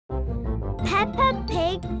Peppa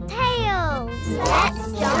Pig Tales.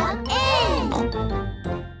 Let's jump in!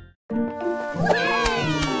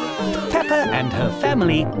 Peppa and her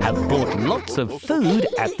family have bought lots of food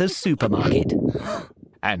at the supermarket.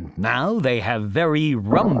 And now they have very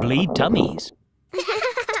rumbly tummies.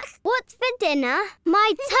 What's for dinner?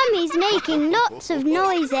 My tummy's making lots of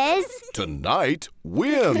noises. Tonight,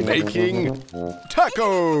 we're making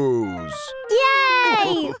tacos!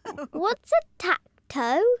 Yay! What's a taco?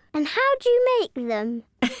 And how do you make them?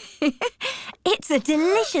 It's a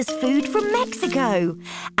delicious food from Mexico.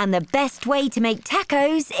 And the best way to make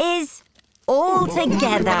tacos is all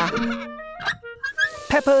together.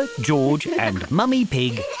 Peppa, George and Mummy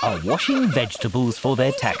Pig are washing vegetables for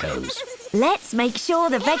their tacos. Let's make sure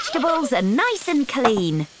the vegetables are nice and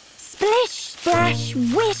clean. Splish, splash,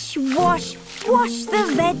 wish, wash, wash the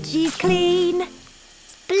veggies clean.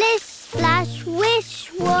 Splish, splash,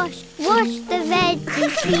 wish, wash, wash the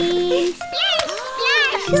veggies clean. Splish,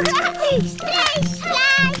 splash! Splish,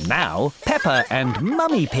 splash! Now Peppa and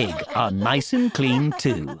Mummy Pig are nice and clean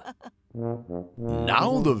too.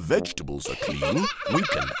 Now the vegetables are clean, we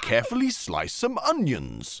can carefully slice some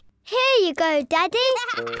onions. Here you go, Daddy.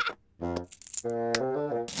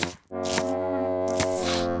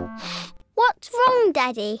 What's wrong,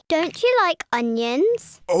 Daddy? Don't you like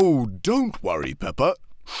onions? Oh, don't worry, Peppa.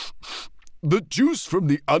 The juice from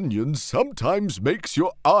the onions sometimes makes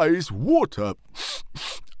your eyes water.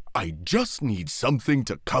 I just need something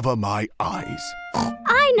to cover my eyes.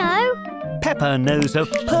 I know. Peppa knows a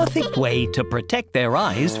perfect way to protect their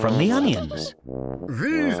eyes from the onions.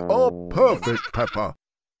 These are perfect, Peppa.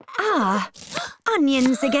 Ah,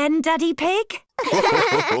 onions again, Daddy Pig.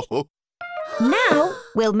 Now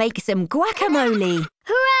we'll make some guacamole.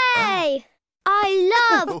 Hooray!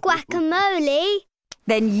 I love guacamole.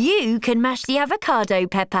 Then you can mash the avocado,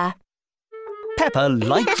 Peppa. Peppa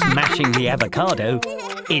likes mashing the avocado.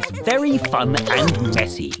 It's very fun and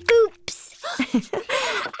messy. Oops!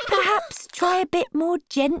 Perhaps try a bit more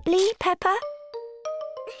gently, Peppa.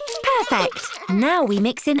 Perfect! Now we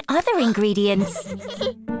mix in other ingredients.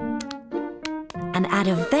 And add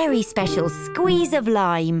a very special squeeze of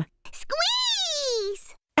lime.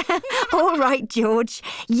 Squeeze! All right, George.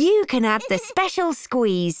 You can add the special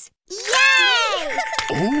squeeze. Yay!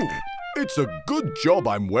 Oh, it's a good job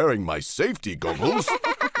I'm wearing my safety goggles.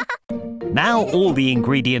 Now all the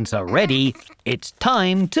ingredients are ready, it's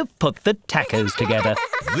time to put the tacos together.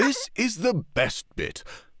 This is the best bit.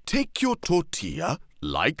 Take your tortilla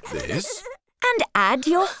like this. And add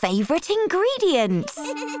your favourite ingredients.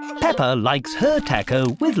 Peppa likes her taco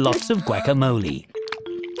with lots of guacamole.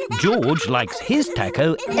 George likes his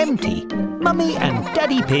taco empty. Mummy and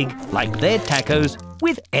Daddy Pig like their tacos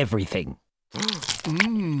with everything.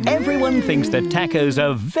 Everyone thinks that tacos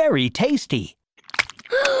are very tasty.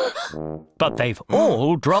 But they've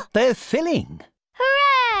all dropped their filling.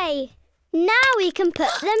 Hooray! Now we can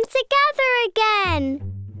put them together again.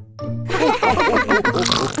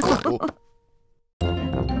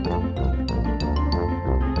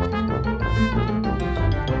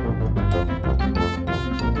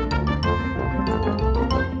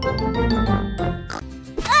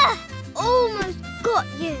 Almost got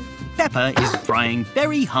you. Peppa is trying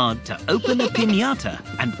very hard to open a piñata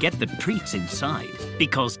and get the treats inside.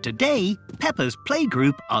 Because today, Peppa's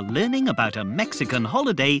playgroup are learning about a Mexican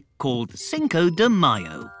holiday called Cinco de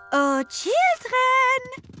Mayo. Oh, children!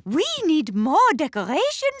 We need more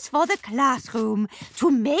decorations for the classroom to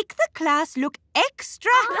make the class look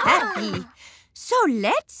extra happy. So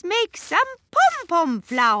let's make some pom-pom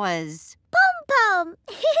flowers. Pom-pom.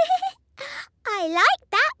 I like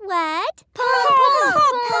that word. Pom-pom.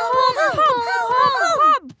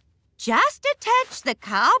 Just attach the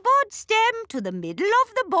cardboard stem to the middle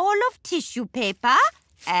of the ball of tissue paper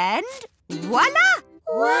and voila!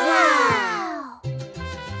 Wow!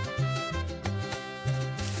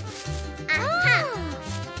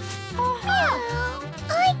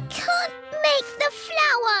 I can't make the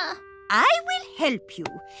flower. I will help you.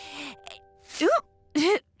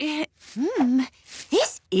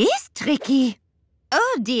 This is tricky.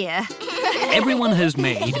 Oh, dear. Everyone has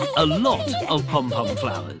made a lot of pom-pom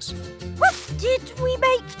flowers. Did we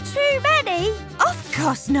make too many? Of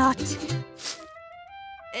course not.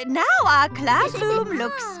 Now our classroom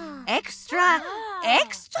looks extra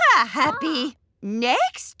happy.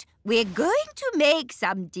 Next, we're going to make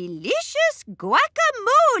some delicious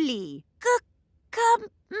guacamole.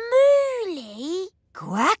 Guacamole?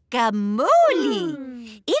 Guacamole.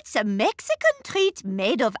 It's a Mexican treat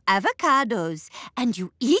made of avocados, and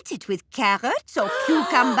you eat it with carrots or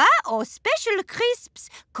cucumber or special crisps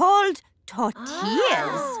called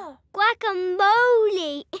tortillas.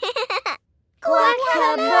 Guacamole.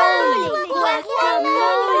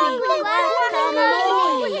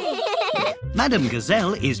 Madame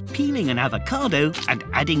Gazelle is peeling an avocado and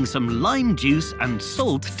adding some lime juice and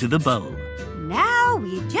salt to the bowl. Now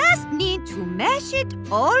we just need to mash it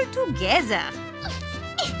all together.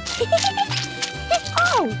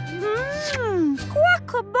 Oh,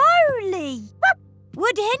 guacamole!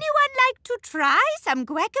 Would anyone like to try some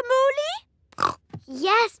guacamole?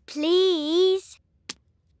 Yes, please.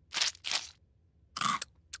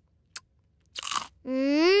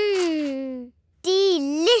 Mmm,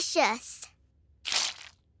 delicious.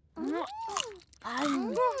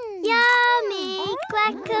 Yummy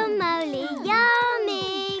guacamole,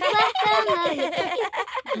 yummy guacamole.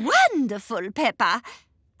 Wonderful, Peppa.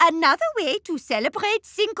 Another way to celebrate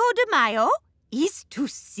Cinco de Mayo is to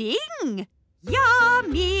sing.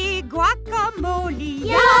 Yummy guacamole,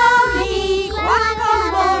 Yummy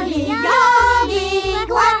guacamole, yummy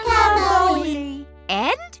guacamole.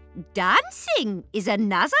 And dancing is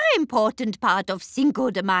another important part of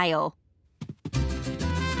Cinco de Mayo.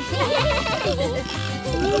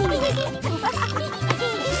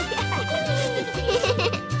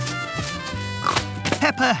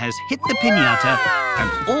 Peppa has hit the piñata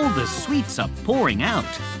and all the sweets are pouring out.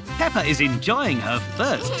 Peppa is enjoying her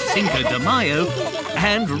first Cinco de Mayo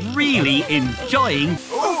and really enjoying...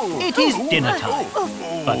 It is dinner time,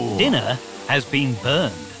 but dinner has been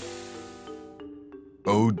burned.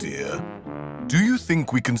 Oh dear. Do you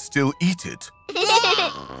think we can still eat it?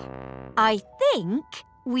 I think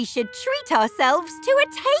we should treat ourselves to a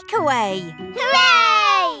takeaway.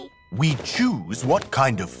 Hooray! We choose what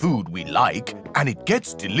kind of food we like and it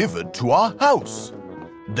gets delivered to our house.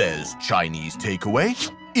 There's Chinese takeaway,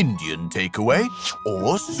 Indian takeaway,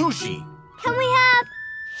 or sushi. Can we have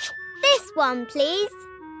this one, please?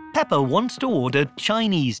 Peppa wants to order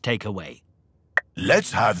Chinese takeaway.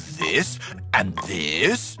 Let's have this and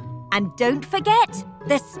this. And don't forget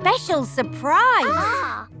the special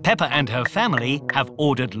surprise. Peppa and her family have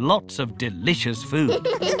ordered lots of delicious food.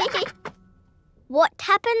 What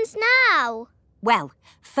happens now? Well,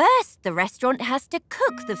 first the restaurant has to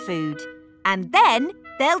cook the food, and then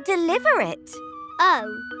they'll deliver it. Oh,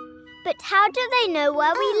 but how do they know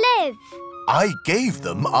where we live? I gave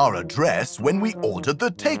them our address when we ordered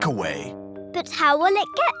the takeaway. But how will it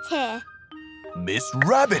get here? Miss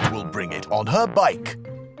Rabbit will bring it on her bike.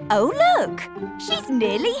 Oh, look! She's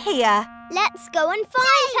nearly here. Let's go and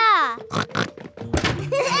find her.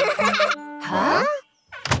 Huh?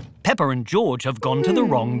 Peppa and George have gone to the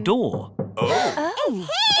wrong door. Oh.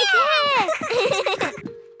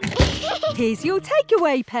 Here's your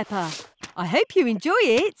takeaway, Peppa. I hope you enjoy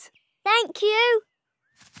it. Thank you.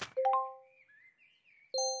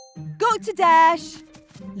 Got to dash.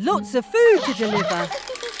 Lots of food to deliver.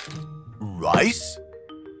 Rice,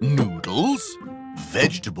 noodles,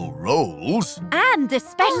 vegetable rolls. And a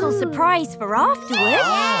special surprise for afterwards.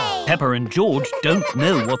 Peppa and George don't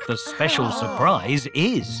know what the special surprise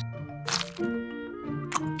is.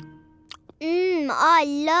 I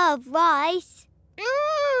love rice.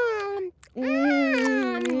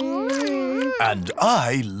 And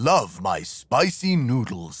I love my spicy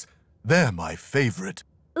noodles. They're my favourite.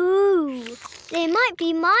 Ooh, they might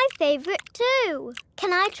be my favourite too.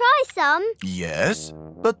 Can I try some? Yes,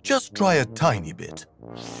 but just try a tiny bit.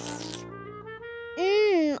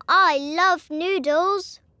 I love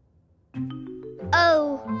noodles.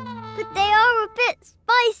 Oh, but they are a bit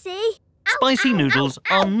spicy. Spicy noodles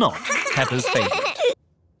are not Peppa's favourite.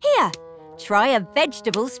 Here, try a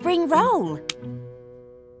vegetable spring roll.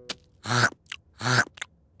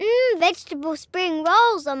 Vegetable spring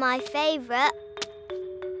rolls are my favourite.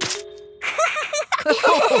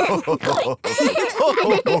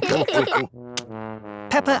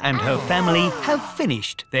 Peppa and her family have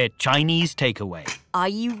finished their Chinese takeaway. Are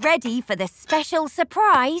you ready for the special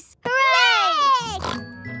surprise? Hooray!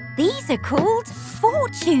 These are called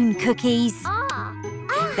fortune cookies.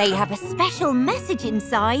 They have a special message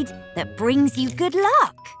inside that brings you good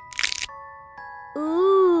luck.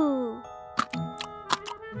 Ooh.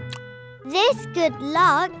 This good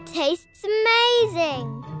luck tastes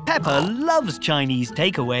amazing. Peppa loves Chinese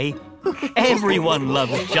takeaway. Everyone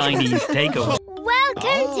loves Chinese takeaway.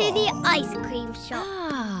 Welcome to the ice cream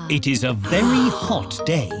shop. It is a very hot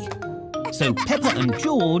day, so Peppa and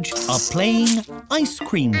George are playing ice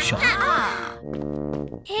cream shop.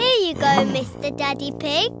 Here you go, Mr. Daddy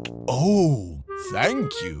Pig. Oh,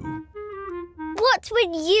 thank you. What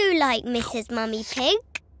would you like, Mrs. Mummy Pig?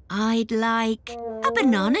 I'd like a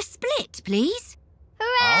banana split, please.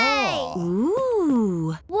 Hooray!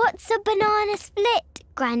 Ooh. What's a banana split,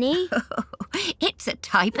 Granny? It's a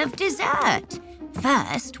type of dessert.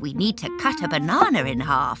 First, we need to cut a banana in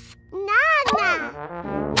half.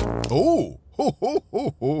 Nana! Oh, ho, ho,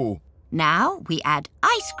 ho, ho. Now we add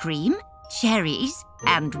ice cream, cherries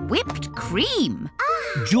and whipped cream.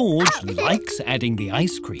 George likes adding the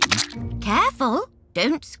ice cream. Careful,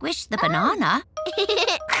 don't squish the banana.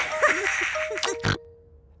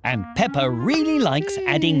 And Peppa really likes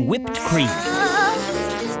adding whipped cream.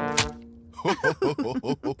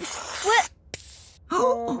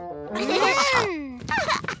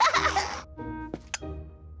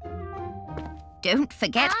 Don't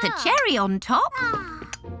forget the cherry on top.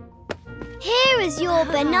 Here is your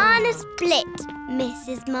banana split,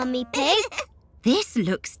 Mrs. Mummy Pig. This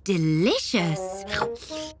looks delicious.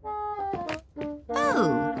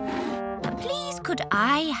 Oh, please could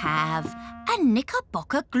I have a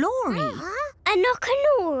Knickerbocker Glory? A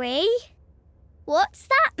knockanori? What's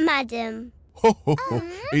that, madam?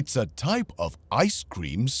 It's a type of ice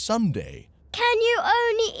cream sundae. Can you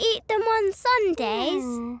only eat them on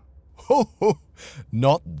Sundays?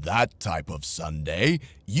 Not that type of sundae.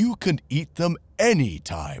 You can eat them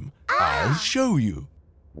anytime. I'll show you.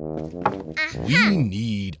 We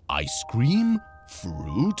need ice cream,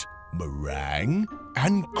 fruit, meringue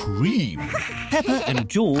and cream. Peppa and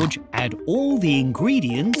George add all the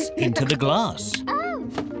ingredients into the glass.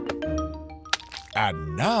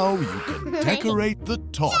 And now you can decorate the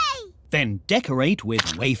top. Then decorate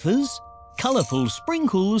with wafers, colourful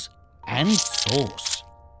sprinkles and sauce.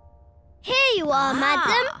 Here you are,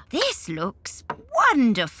 madam. This looks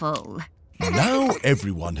wonderful. Now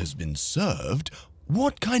everyone has been served,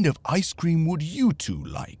 what kind of ice cream would you two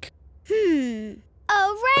like? A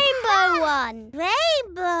rainbow one.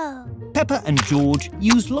 Rainbow. Peppa and George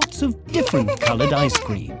use lots of different coloured ice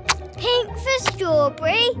cream. Pink for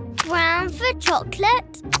strawberry, brown for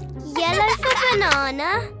chocolate, yellow for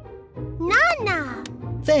banana. Nana.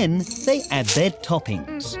 Then they add their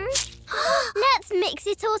toppings. Let's mix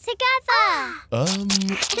it all together.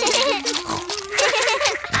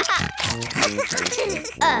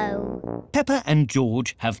 Oh. Peppa and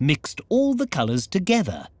George have mixed all the colours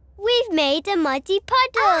together. We've made a muddy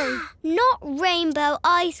puddle, not rainbow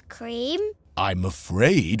ice cream. I'm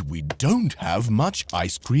afraid we don't have much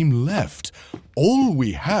ice cream left. All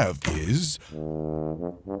we have is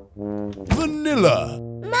vanilla.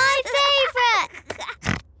 My favourite.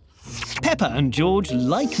 Peppa and George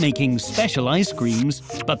like making special ice creams,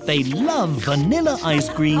 but they love vanilla ice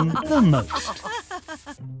cream the most.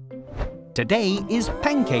 Today is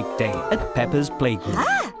Pancake Day at Peppa's Playgroup.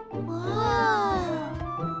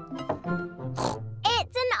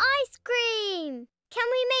 It's an ice cream. Can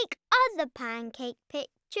we make other pancake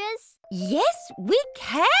pictures? Yes, we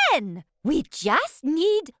can. We just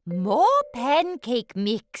need more pancake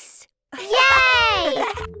mix. Yay!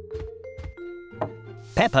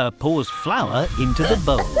 Peppa pours flour into the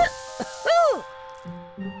bowl.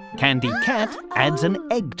 Candy Cat adds an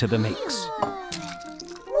egg to the mix.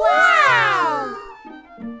 Wow!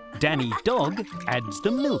 Danny Dog adds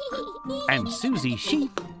the milk. And Susie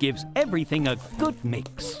Sheep gives everything a good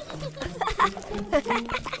mix.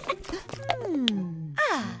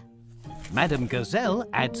 Madame Gazelle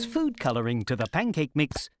adds food colouring to the pancake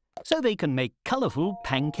mix so they can make colourful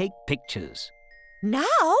pancake pictures.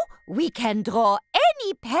 Now we can draw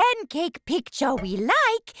any pancake picture we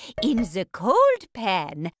like in the cold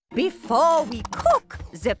pan before we cook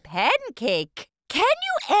the pancake. Can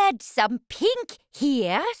you add some pink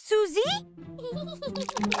here, Susie?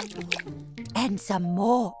 And some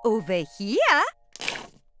more over here.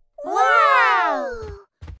 Wow!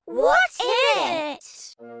 What's in it?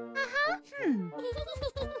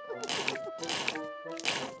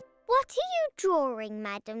 What are you drawing,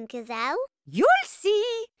 Madame Gazelle? You'll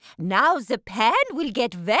see. Now the pan will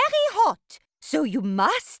get very hot, so you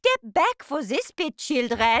must step back for this bit,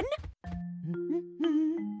 children.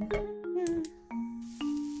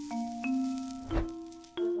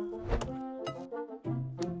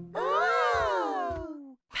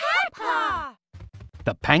 Oh! Peppa!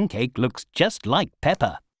 The pancake looks just like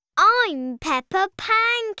Peppa. I'm Peppa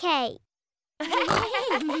Pancake.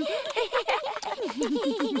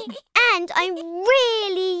 And I'm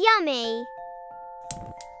really yummy.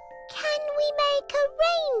 Can we make a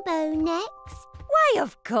rainbow next? Why,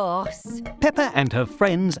 of course. Peppa and her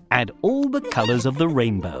friends add all the colours of the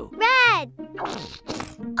rainbow. Red.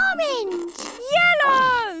 Orange.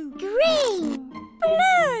 Yellow. Green.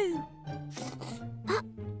 Blue.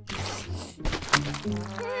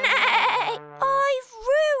 I've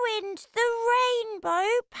ruined the rainbow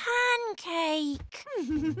pancake.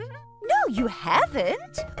 No, you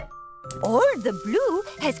haven't. All the blue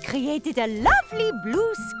has created a lovely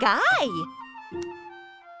blue sky.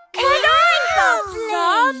 Can I have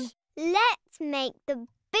some? Let's make the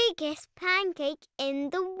biggest pancake in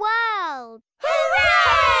the world.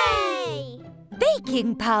 Hooray!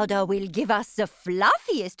 Baking powder will give us the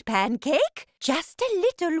fluffiest pancake. Just a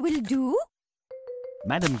little will do.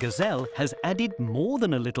 Madame Gazelle has added more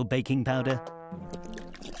than a little baking powder.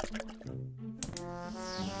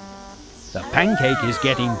 The pancake is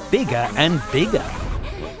getting bigger and bigger.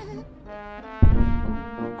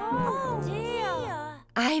 Oh dear.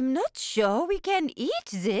 I'm not sure we can eat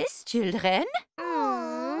this, children.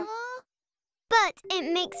 Aww. But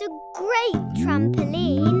it makes a great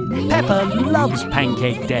trampoline. Peppa loves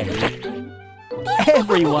Pancake Day.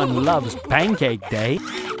 Everyone loves Pancake Day.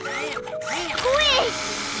 Squish!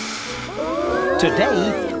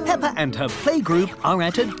 Today, Peppa and her playgroup are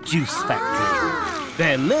at a juice factory.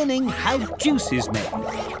 They're learning how juice is made.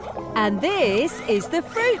 And this is the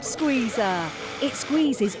fruit squeezer. It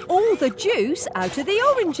squeezes all the juice out of the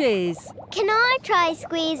oranges. Can I try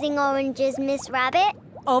squeezing oranges, Miss Rabbit?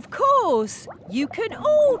 Of course. You can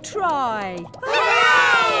all try.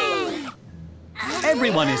 Hooray!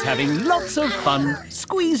 Everyone is having lots of fun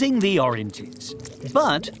squeezing the oranges.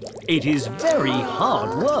 But it is very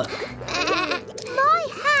hard work. My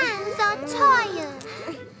hands are tired.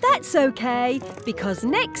 That's okay, because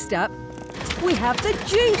next up, we have the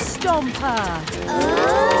juice stomper.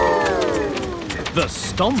 The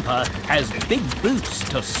stomper has big boots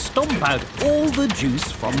to stomp out all the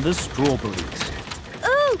juice from the strawberries.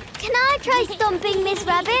 Ooh, can I try stomping, Miss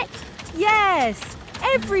Rabbit? Yes,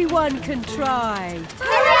 everyone can try.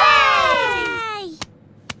 Hooray!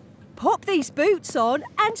 Pop these boots on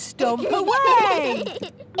and stomp away.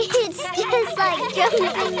 It's just like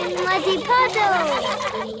jumping in muddy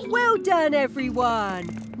puddles. Well done,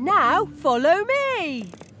 everyone. Now follow me.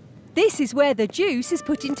 This is where the juice is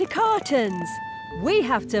put into cartons. We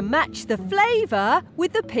have to match the flavour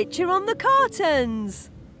with the picture on the cartons.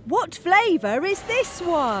 What flavour is this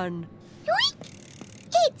one?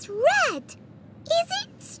 It's red. Is it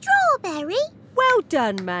strawberry? Well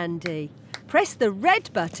done, Mandy. Press the red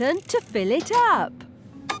button to fill it up.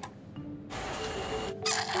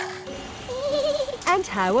 And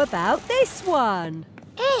how about this one?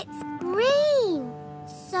 It's green.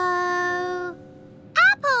 So...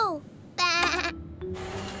 apple.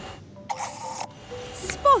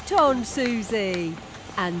 Spot on, Susie.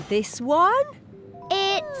 And this one?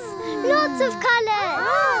 It's lots of colours.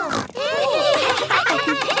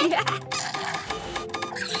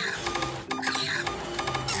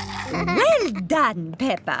 Well done,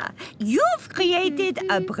 Peppa. You've created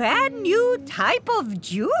a brand new type of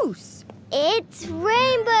juice. It's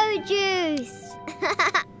rainbow juice.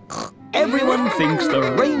 Everyone thinks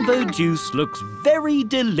the rainbow juice looks very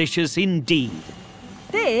delicious indeed.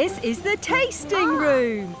 This is the tasting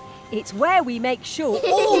room. It's where we make sure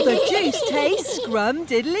all the juice tastes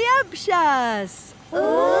scrum-diddly-umptious.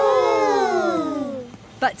 Ooh!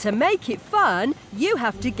 But to make it fun, you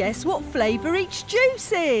have to guess what flavour each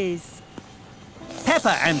juice is.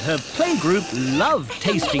 Peppa and her playgroup love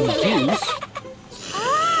tasting juice.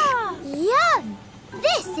 Yum!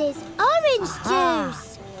 This is orange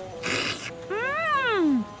juice.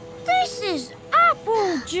 This is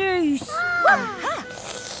apple juice.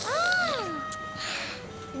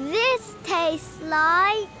 This tastes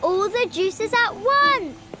like all the juices at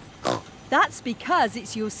once. That's because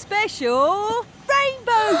it's your special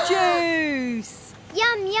rainbow juice.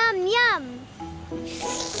 Yum, yum, yum.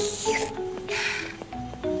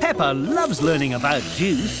 Peppa loves learning about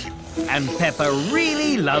juice, and Peppa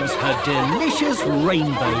really loves her delicious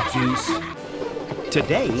rainbow juice.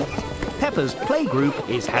 Today, Peppa's playgroup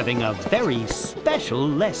is having a very special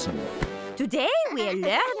lesson. Today we're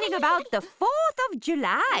learning about the 4th of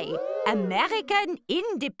July, American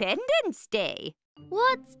Independence Day.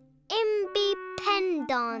 What's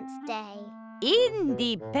Independence Day?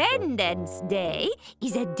 Independence Day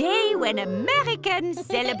is a day when Americans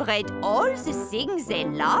celebrate all the things they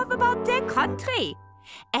love about their country.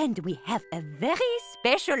 And we have a very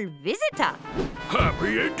special visitor.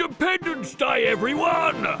 Happy Independence Day,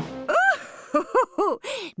 everyone!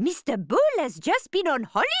 Mr. Bull has just been on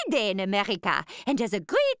holiday in America and has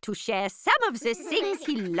agreed to share some of the things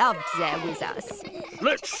he loved there with us.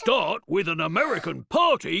 Let's start with an American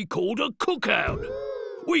party called a cookout.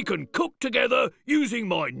 We can cook together using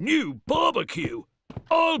my new barbecue.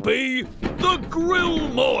 I'll be the grill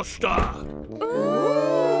master.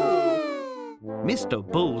 Mr.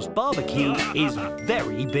 Bull's barbecue is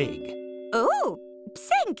very big. Oh,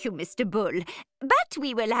 thank you, Mr. Bull. But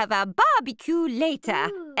we will have our barbecue later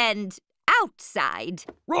and outside.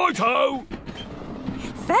 Righto!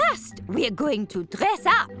 First, we're going to dress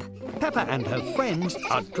up. Peppa and her friends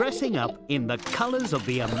are dressing up in the colours of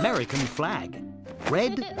the American flag.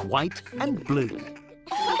 red, white and blue.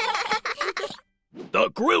 The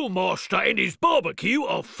grill master and his barbecue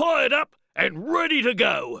are fired up and ready to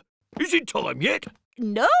go. Is it time yet?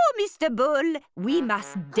 No, Mr. Bull. We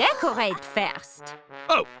must decorate first.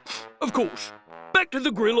 Oh, of course. Back to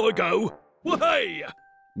the grill I go. Way!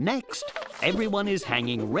 Next, everyone is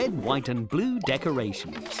hanging red, white and blue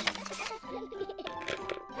decorations.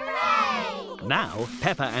 Hooray! Now,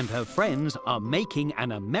 Peppa and her friends are making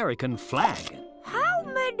an American flag. How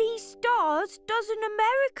many stars does an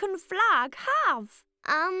American flag have?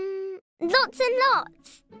 Lots and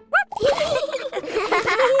lots.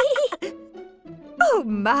 Oh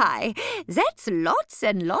my, that's lots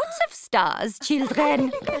and lots of stars,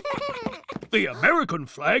 children. The American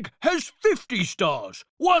flag has 50 stars.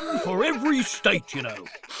 One for every state, you know.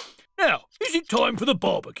 Now, is it time for the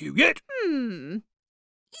barbecue yet?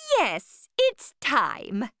 Yes, it's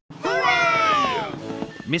time.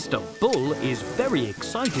 Mr. Bull is very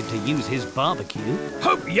excited to use his barbecue.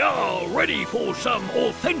 Hope y'all ready for some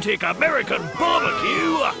authentic American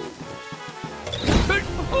barbecue.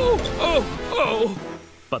 Oh!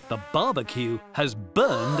 But the barbecue has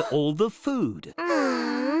burned all the food.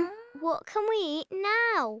 What can we eat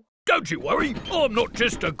now? Don't you worry, I'm not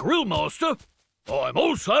just a grill master. I'm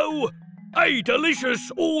also a delicious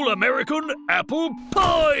all-American apple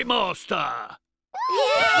pie master.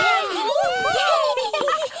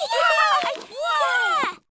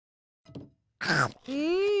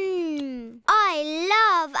 I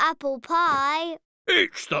love apple pie.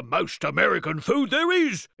 It's the most American food there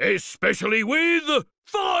is, especially with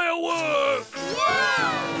fireworks.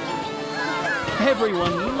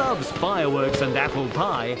 Everyone loves fireworks and apple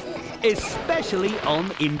pie, especially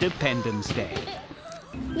on Independence Day.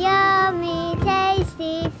 Yummy,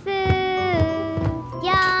 tasty food.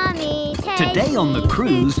 Yummy, tasty Today on the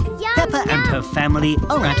cruise, food. Yum, Peppa and her yum. family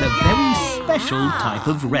are at a very Yay! special type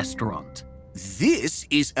of restaurant. This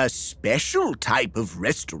is a special type of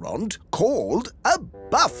restaurant called a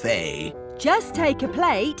buffet. Just take a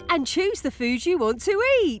plate and choose the food you want to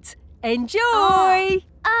eat. Enjoy!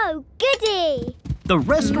 Oh, goody. The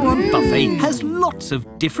restaurant buffet has lots of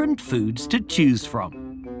different foods to choose from.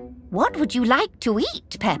 What would you like to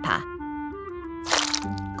eat, Peppa?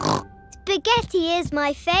 Spaghetti is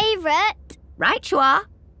my favourite. Right you are.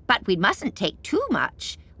 But we mustn't take too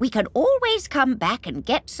much. We can always come back and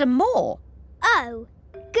get some more. Oh,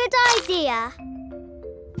 good idea.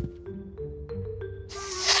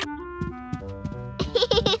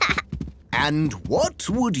 And what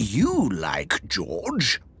would you like,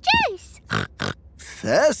 George? Juice.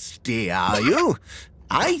 Thirsty, are you?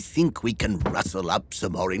 I think we can rustle up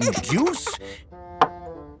some orange juice.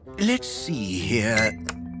 Let's see here.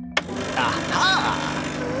 Aha!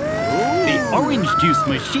 The orange juice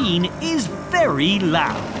machine is very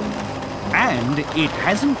loud. And it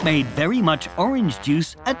hasn't made very much orange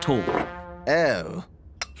juice at all. Oh.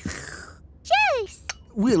 Juice.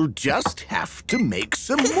 We'll just have to make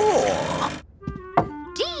some more.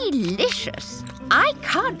 Delicious. I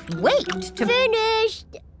can't wait to... Finished.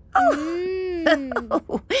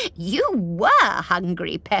 Oh, you were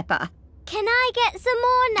hungry, Peppa. Can I get some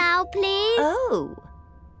more now, please? Oh.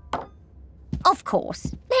 Of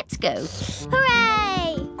course. Let's go.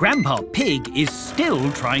 Hooray! Grandpa Pig is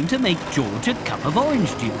still trying to make George a cup of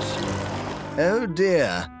orange juice. Oh,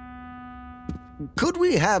 dear. Could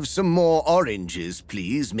we have some more oranges,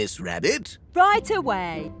 please, Miss Rabbit? Right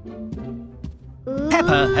away.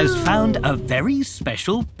 Peppa has found a very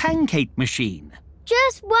special pancake machine.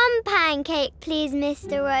 Just one pancake, please,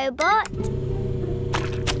 Mr. Robot.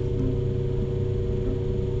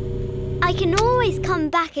 I can always come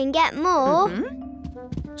back and get more.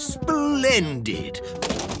 Splendid.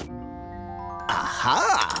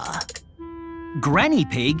 Aha! Granny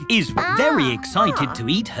Pig is very excited to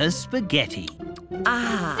eat her spaghetti.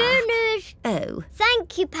 Finished. Oh.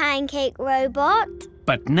 Thank you, Pancake Robot.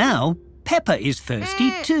 But now Peppa is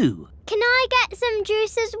thirsty too. Can I get some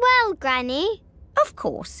juice as well, Granny? Of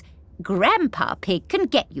course. Grandpa Pig can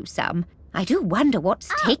get you some. I do wonder what's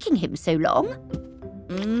taking him so long.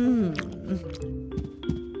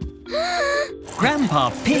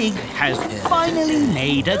 Grandpa Pig has finally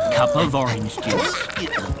made a cup of orange juice.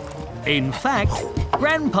 In fact,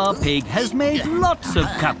 Grandpa Pig has made lots of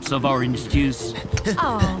cups of orange juice.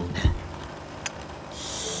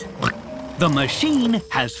 The machine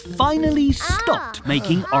has finally stopped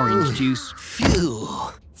making orange juice. Phew.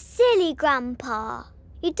 Silly Grandpa.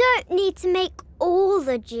 You don't need to make all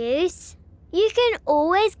the juice. You can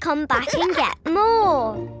always come back and get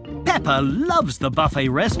more. Peppa loves the buffet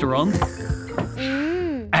restaurant.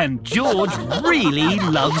 And George really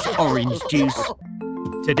loves orange juice.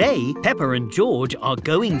 Today, Peppa and George are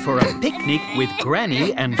going for a picnic with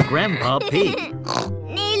Granny and Grandpa Pig.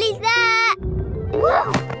 Nearly there.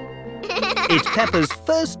 It's Peppa's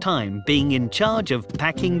first time being in charge of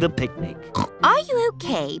packing the picnic. Are you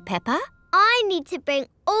okay, Peppa? I need to bring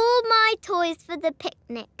all my toys for the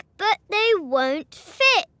picnic, but they won't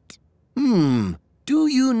fit. Do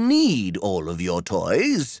you need all of your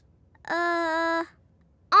toys?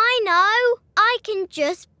 I know. I can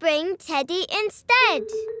just bring Teddy instead.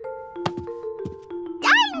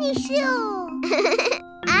 Dinosaur!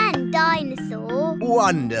 And dinosaur.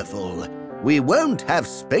 Wonderful. We won't have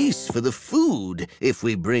space for the food if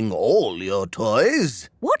we bring all your toys.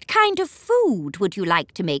 What kind of food would you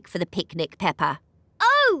like to make for the picnic, Peppa?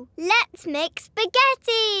 Oh, let's make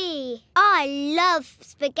spaghetti. I love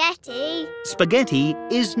spaghetti. Spaghetti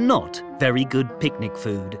is not very good picnic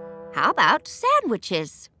food. How about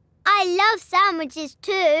sandwiches? I love sandwiches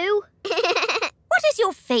too. What is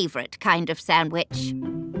your favourite kind of sandwich?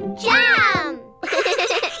 Jam!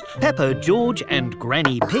 Peppa, George and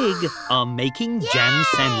Granny Pig are making jam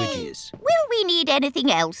sandwiches. Will we need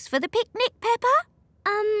anything else for the picnic, Peppa?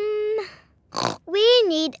 We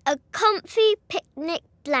need a comfy picnic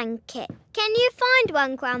blanket. Can you find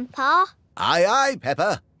one, Grandpa? Aye, aye,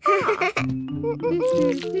 Peppa.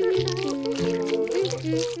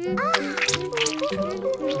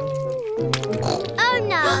 Oh,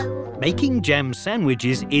 no. Making jam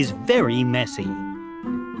sandwiches is very messy.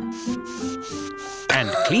 And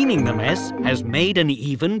cleaning the mess has made an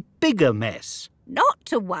even bigger mess. Not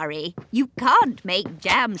to worry. You can't make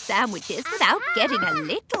jam sandwiches without getting a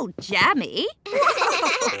little jammy.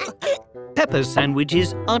 Peppa's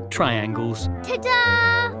sandwiches are triangles.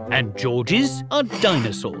 Ta-da! And George's are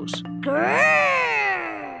dinosaurs.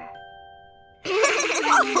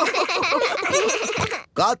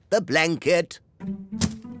 Got the blanket.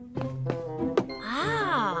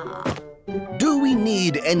 Do we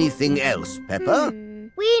need anything else, Peppa?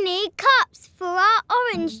 We need cups for our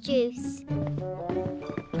orange juice.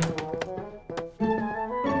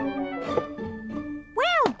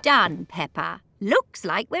 Well done, Peppa. Looks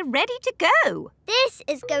like we're ready to go. This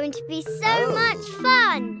is going to be so much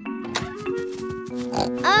fun.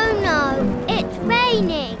 Oh no, it's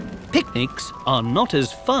raining. Picnics are not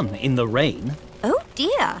as fun in the rain. Oh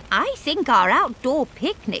dear, I think our outdoor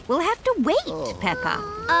picnic will have to wait, Peppa.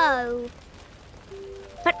 Oh.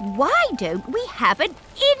 But why don't we have an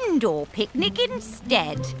indoor picnic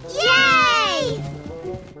instead? Yay!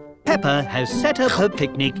 Peppa has set up her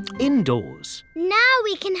picnic indoors. Now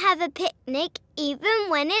we can have a picnic even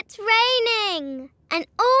when it's raining. And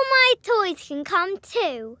all my toys can come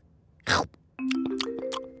too.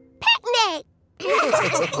 Picnic!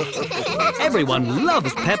 Everyone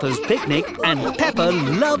loves Peppa's picnic and Peppa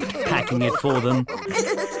loved packing it for them.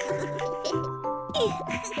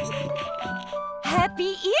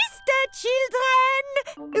 Happy Easter, children!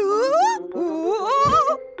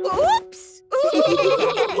 Oops!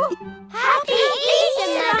 Happy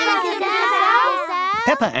Easter, Mother!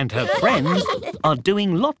 Peppa and her friends are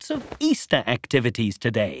doing lots of Easter activities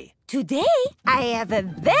today. Today, I have a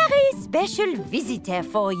very special visitor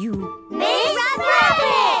for you. Miss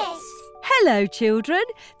Rabbit! Hello, children.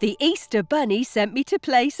 The Easter Bunny sent me to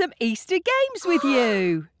play some Easter games with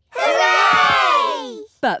you. Hooray!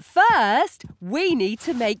 But first, we need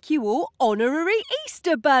to make you all honorary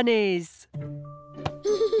Easter bunnies.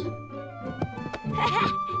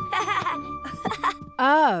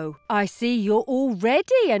 Oh, I see you're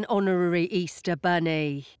already an honorary Easter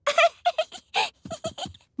bunny.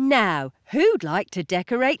 Now, who'd like to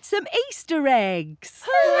decorate some Easter eggs?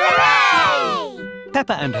 Hooray!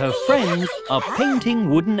 Peppa and her friends are painting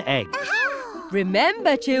wooden eggs.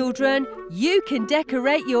 Remember, children, you can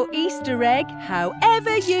decorate your Easter egg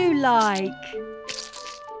however you like.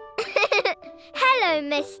 Hello,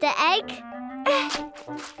 Mr. Egg.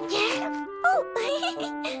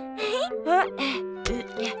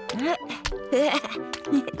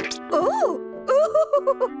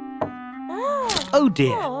 Oh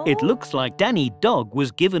dear, it looks like Danny Dog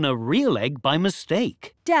was given a real egg by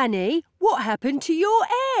mistake. Danny, what happened to your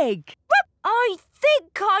egg? I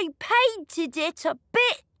think I painted it a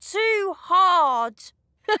bit too hard.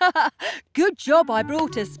 Good job I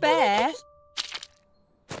brought a spare.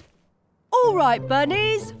 All right,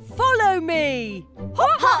 bunnies, follow me.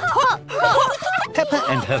 Peppa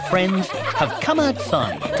and her friends have come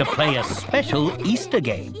outside to play a special Easter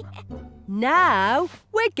game. Now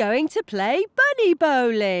we're going to play bunny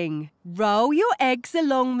bowling. Roll your eggs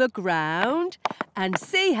along the ground and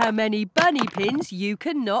see how many bunny pins you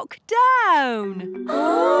can knock down.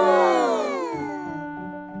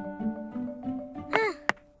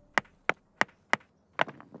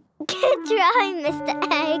 Try, Mr.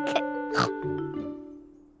 Egg.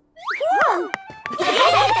 Whoa!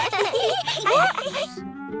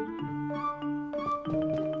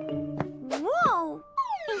 Whoa!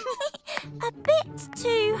 A bit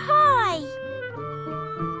too high.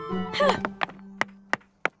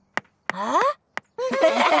 Huh?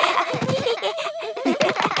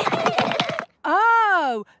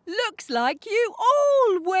 Oh, looks like you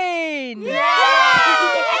all win!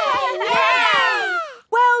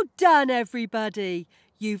 Well done, everybody.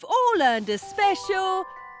 You've all earned a special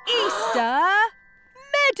Easter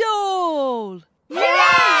medal!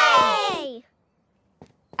 Hooray!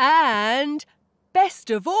 And, best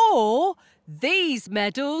of all, these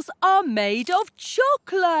medals are made of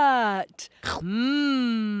chocolate.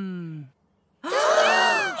 Mmm.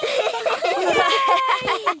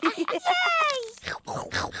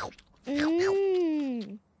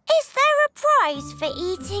 Is there a prize for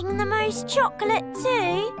eating the most chocolate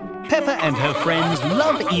too? Peppa and her friends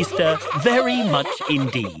love Easter very much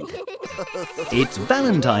indeed. It's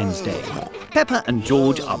Valentine's Day. Peppa and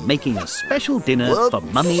George are making a special dinner for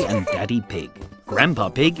Mummy and Daddy Pig. Grandpa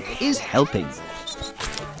Pig is helping.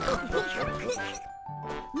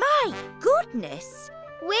 My goodness!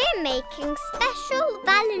 We're making special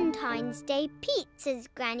Valentine's Day pizzas,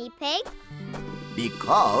 Granny Pig.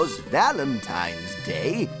 Because Valentine's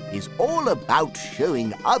Day is all about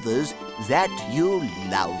showing others that you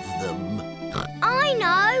love them. I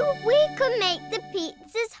know! We can make the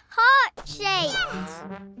pizzas heart-shaped.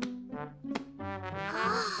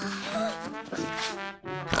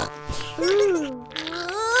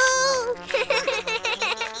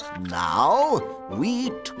 Now,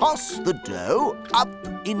 we toss the dough up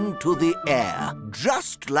into the air,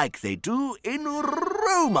 just like they do in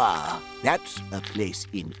Roma. That's a place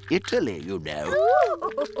in Italy, you know.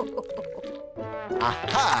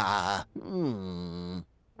 Aha!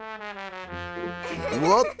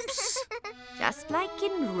 Whoops! Just like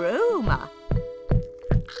in Roma.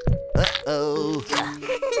 Uh-oh.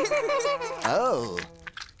 Oh.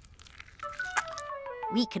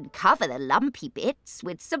 We can cover the lumpy bits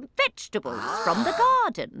with some vegetables from the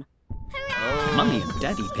garden. Mummy and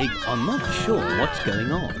Daddy Pig are not sure what's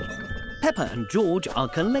going on. Peppa and George are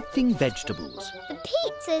collecting vegetables. The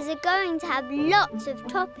pizzas are going to have lots of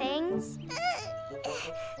toppings.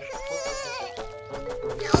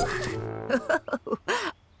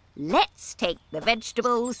 Let's take the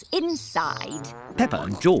vegetables inside. Peppa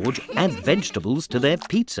and George add vegetables to their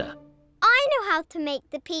pizza. I know how to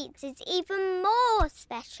make the pizzas even more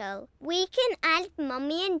special. We can add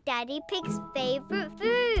Mummy and Daddy Pig's favourite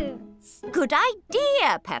foods. Good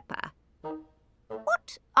idea, Peppa.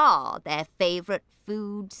 What are their favourite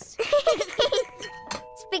foods?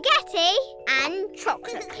 Spaghetti and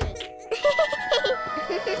chocolate cake.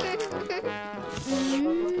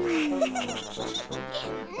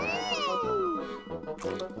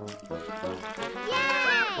 Yay!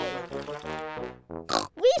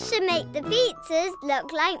 We should make the pizzas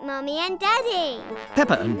look like Mummy and Daddy.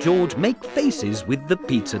 Peppa and George make faces with the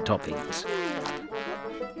pizza toppings.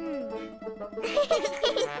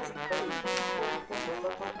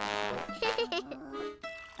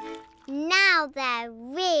 Now they're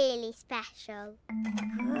really special.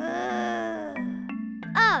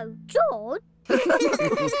 Oh, George?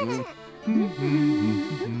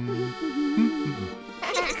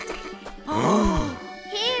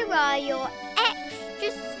 Here are your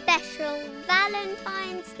extra special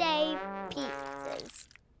Valentine's Day pizzas.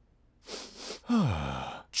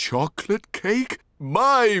 Chocolate cake?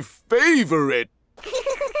 My favourite!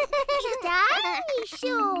 Daddy,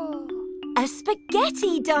 sure. A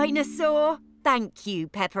spaghetti dinosaur. Thank you,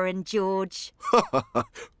 Peppa and George.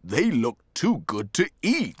 They look too good to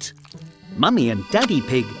eat. Mummy and Daddy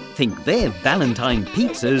Pig think their Valentine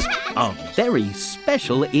pizzas are very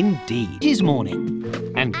special indeed. It is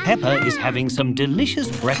morning, and Peppa is having some delicious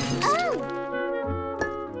breakfast. Oh.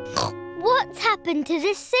 What's happened to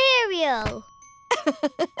the cereal?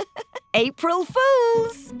 April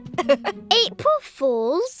Fools! April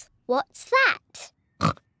Fools? What's that?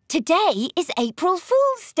 Today is April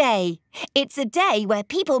Fool's Day. It's a day where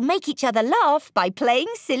people make each other laugh by playing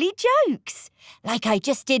silly jokes, like I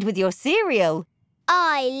just did with your cereal.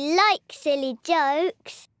 I like silly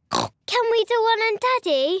jokes. Can we do one on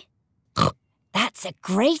Daddy? That's a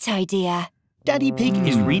great idea. Daddy Pig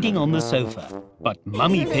is reading on the sofa, but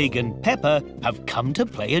Mummy Pig and Peppa have come to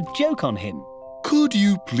play a joke on him. Could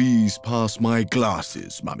you please pass my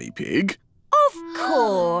glasses, Mummy Pig? Of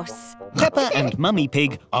course. Peppa and Mummy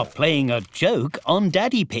Pig are playing a joke on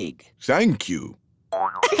Daddy Pig. Thank you.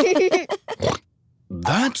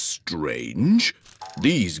 That's strange.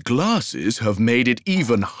 These glasses have made it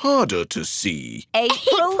even harder to see.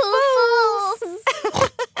 April Fools!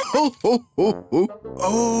 Ho, ho, ho, ho.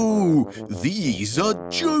 Oh, these are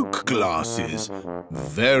joke glasses.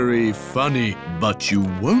 Very funny, but you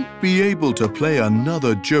won't be able to play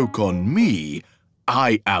another joke on me.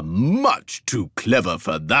 I am much too clever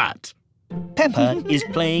for that. Peppa is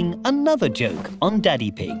playing another joke on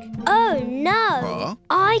Daddy Pig. Oh no! Huh?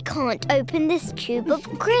 I can't open this tube of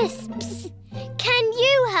crisps. Can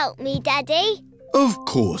you help me, Daddy? Of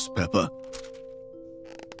course, Peppa.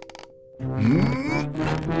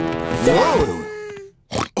 Whoa!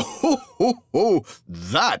 Ho, ho, ho.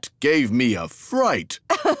 That gave me a fright.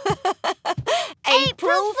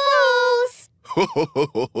 April Fools!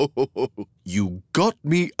 You got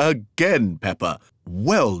me again, Peppa.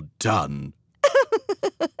 Well done.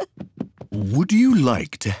 Would you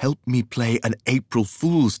like to help me play an April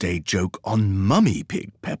Fool's Day joke on Mummy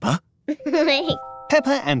Pig, Peppa?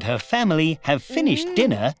 Peppa and her family have finished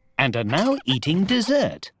dinner and are now eating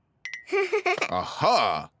dessert.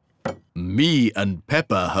 Aha! Me and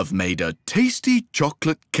Peppa have made a tasty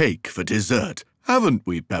chocolate cake for dessert, haven't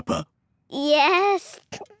we, Peppa? Yes.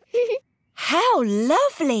 How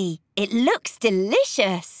lovely! It looks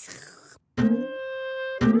delicious.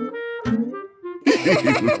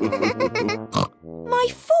 My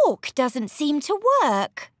fork doesn't seem to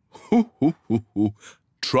work.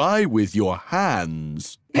 Try with your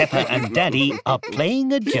hands. Peppa and Daddy are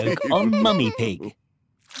playing a joke on Mummy Pig.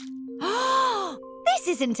 This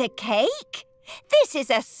isn't a cake. This is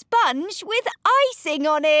a sponge with icing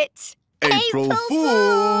on it. April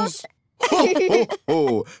Fools! Ho, ho,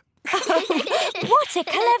 ho. What a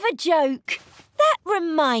clever joke. That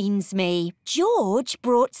reminds me. George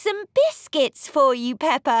brought some biscuits for you,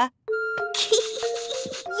 Peppa.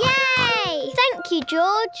 Yay! Thank you,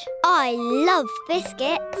 George. I love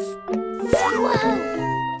biscuits.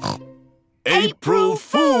 Whoa. April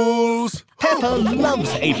Fools! Peppa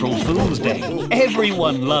loves April Fool's Day.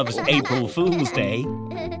 Everyone loves April Fool's Day.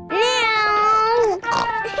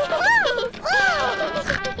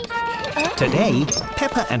 Today,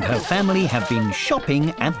 Peppa and her family have been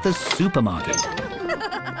shopping at the supermarket.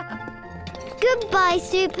 Goodbye,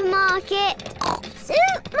 supermarket.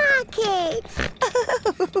 Supermarket.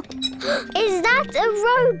 Is that a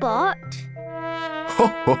robot? Ho,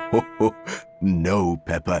 ho, ho, ho. No,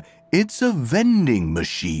 Peppa. It's a vending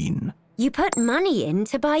machine. You put money in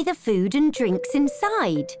to buy the food and drinks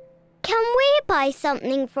inside. Can we buy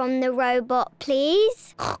something from the robot,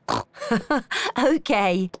 please?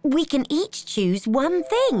 OK, we can each choose one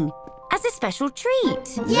thing as a special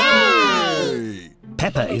treat. Yay!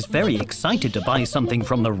 Peppa is very excited to buy something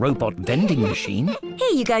from the robot vending machine.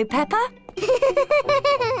 Here you go, Peppa.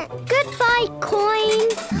 Goodbye, coin.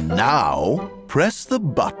 Now, press the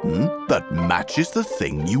button that matches the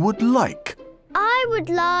thing you would like. I would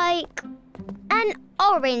like an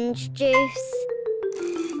orange juice.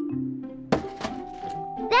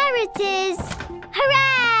 There it is!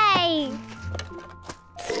 Hooray!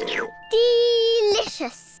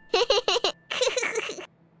 Delicious!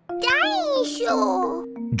 Dinosaur!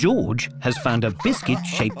 George has found a biscuit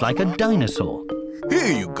shaped like a dinosaur.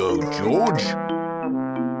 Here you go, George.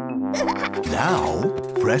 Now,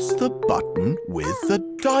 press the button with the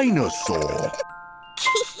dinosaur.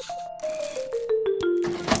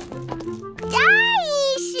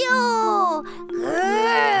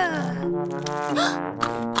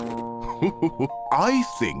 I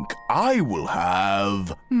think I will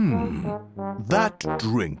have, that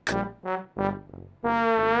drink.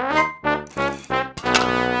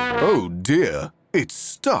 Oh dear, it's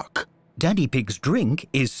stuck. Daddy Pig's drink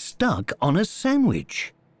is stuck on a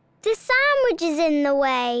sandwich. The sandwich is in the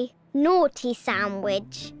way. Naughty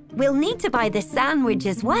sandwich. We'll need to buy the sandwich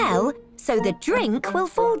as well, so the drink will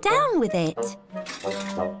fall down with it.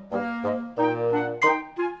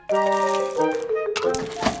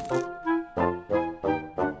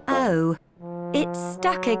 Oh, it's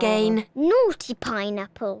stuck again. Naughty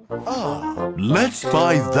pineapple. Let's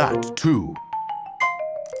buy that too.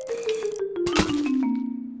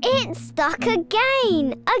 It's stuck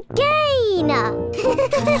again.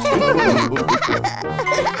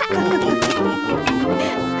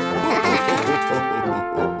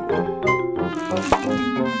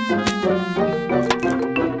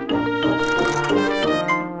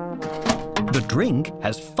 The drink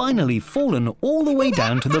has finally fallen all the way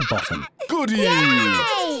down to the bottom. Goody!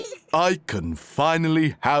 Yay! I can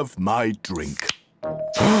finally have my drink.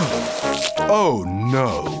 Oh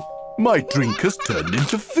no! My drink has turned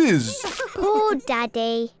into fizz. Poor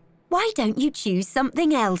Daddy. Why don't you choose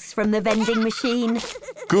something else from the vending machine?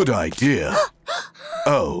 Good idea.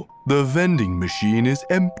 Oh, the vending machine is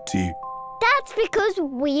empty. That's because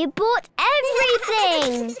we bought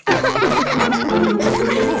everything.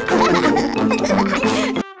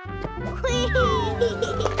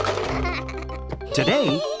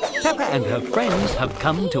 Today, Peppa and her friends have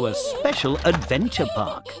come to a special adventure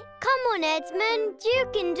park. Come on, Edmund, you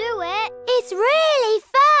can do it. It's really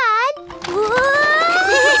fun.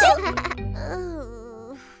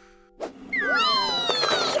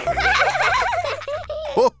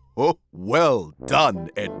 Oh, well done,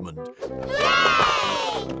 Edmund.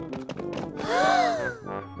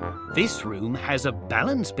 This room has a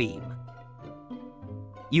balance beam.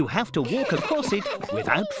 You have to walk across it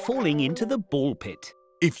without falling into the ball pit.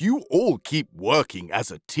 If you all keep working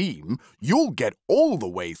as a team, you'll get all the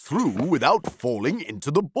way through without falling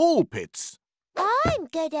into the ball pits. I'm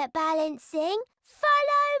good at balancing.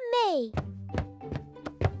 Follow me.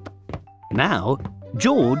 Now,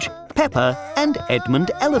 George, Peppa and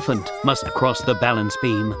Edmund Elephant must cross the balance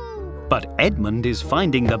beam. But Edmund is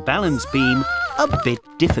finding the balance beam a bit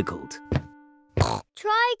difficult.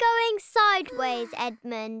 Try going sideways,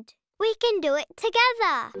 Edmund. We can do it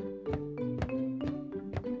together.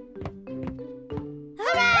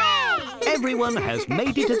 Hooray! Everyone has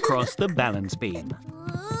made it across the balance beam.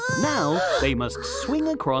 Now they must swing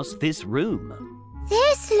across this room.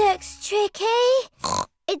 This looks tricky.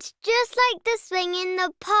 It's just like the swing in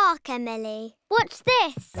the park, Emily. Watch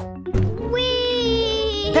this.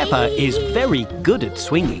 Whee! Peppa is very good at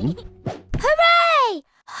swinging. Hooray!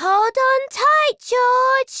 Hold on tight,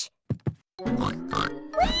 George.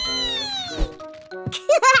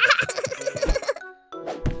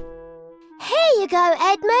 Here you go,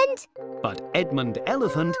 Edmund. But Edmund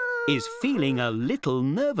Elephant is feeling a little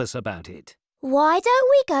nervous about it. Why don't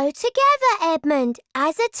we go together, Edmund,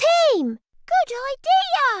 as a team? Good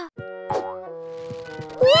idea!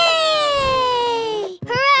 Whee!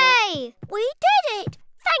 Hooray! We did it!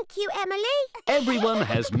 Thank you, Emily. Everyone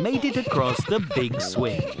has made it across the big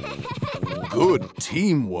swing. Good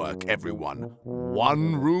teamwork, everyone.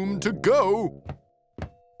 One room to go.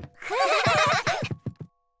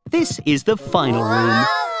 This is the final room,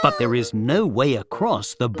 but there is no way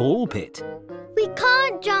across the ball pit. We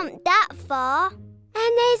can't jump that far.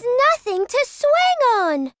 And there's nothing to swing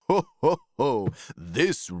on. Ho, ho, ho.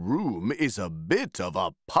 This room is a bit of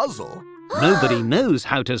a puzzle. Nobody knows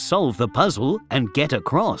how to solve the puzzle and get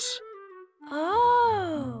across.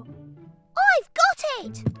 Oh. I've got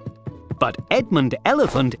it. But Edmund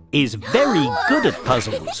Elephant is very good at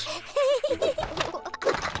puzzles.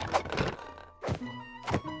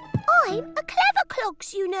 I'm a clever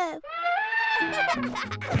clogs, you know.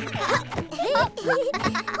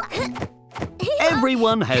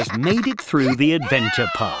 Everyone has made it through the adventure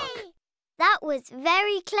park. That was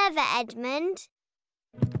very clever, Edmund.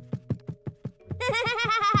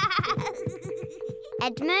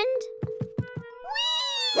 Edmund?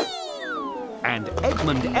 And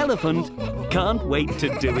Edmund Elephant can't wait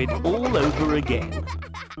to do it all over again.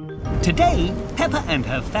 Today, Peppa and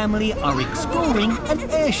her family are exploring an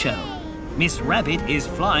air show. Miss Rabbit is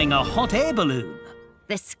flying a hot air balloon.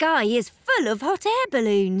 The sky is full of hot air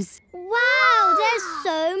balloons. Wow, there's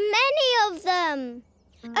so many of them.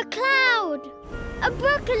 A cloud, a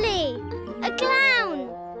broccoli, a clown,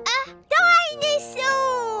 a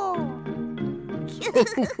dinosaur.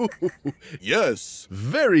 Yes,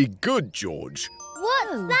 very good, George.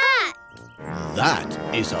 What's that?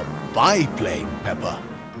 That is a biplane, Peppa.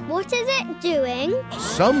 What is it doing?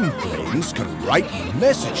 Some planes can write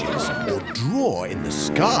messages or draw in the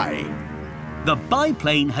sky. The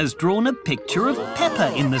biplane has drawn a picture of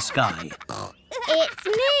Peppa in the sky. It's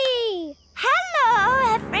me.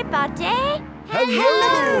 Hello, everybody.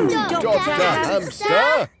 Hello, Dr.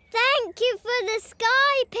 Hamster. Thank you for the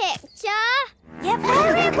sky picture. You're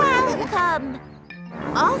very welcome.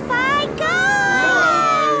 Off I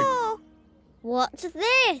go! What's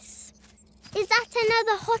this? Is that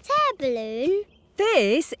another hot air balloon?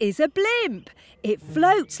 This is a blimp. It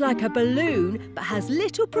floats like a balloon but has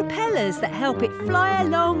little propellers that help it fly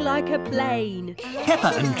along like a plane.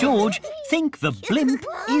 Peppa and George think the blimp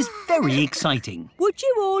is very exciting. Would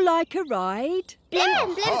you all like a ride?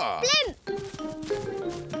 Blimp, blimp, blimp.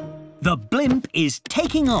 The blimp is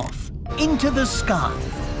taking off into the sky.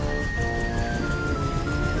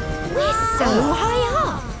 We're so high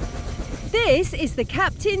up. This is the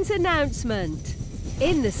captain's announcement.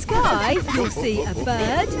 In the sky, you'll see a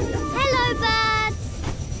bird, Hello, birds.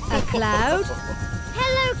 a cloud,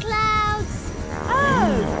 Hello, clouds.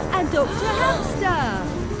 oh, and Dr. Hamster.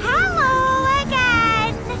 Hello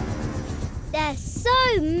again. There's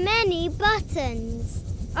so many buttons.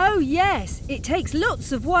 Oh, yes. It takes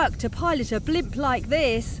lots of work to pilot a blimp like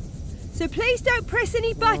this. So please don't press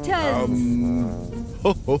any buttons.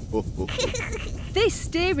 Ho, ho, ho, ho. This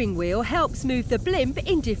steering wheel helps move the blimp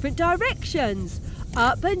in different directions.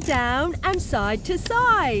 Up and down and side to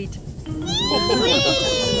side.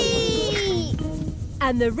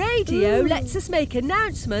 And the radio lets us make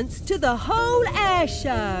announcements to the whole air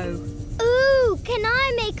show. Ooh, can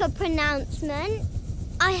I make a pronouncement?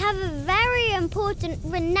 I have a very important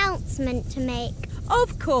renouncement to make.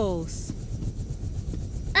 Of course.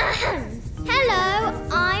 Hello,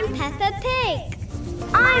 I'm Peppa Pig.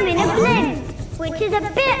 I'm in a blimp, which is a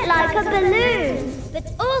bit like a balloon,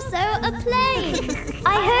 but also a plane.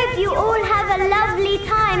 I hope you all have a lovely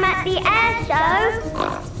time at the air show.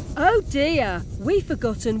 Oh dear, we've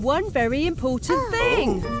forgotten one very important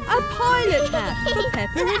thing. A pilot hat for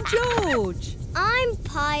Peppa and George. I'm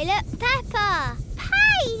Pilot Peppa.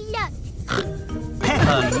 Pilot!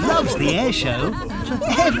 Peppa loves the air show.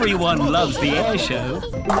 Everyone loves the air show.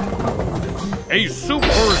 A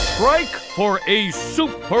super strike for a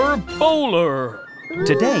super bowler.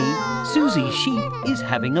 Today, Susie Sheep is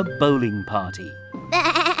having a bowling party.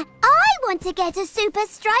 I want to get a super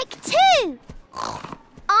strike too.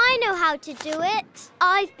 I know how to do it.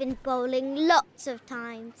 I've been bowling lots of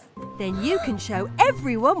times. Then you can show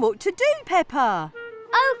everyone what to do, Peppa.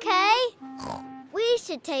 OK. We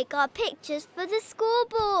should take our pictures for the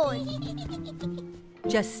scoreboard.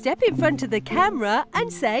 Just step in front of the camera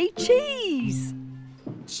and say cheese.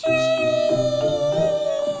 Cheese!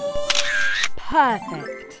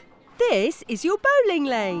 Perfect. This is your bowling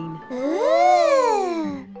lane.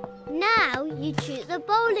 Ooh. Now you choose a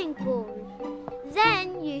bowling ball.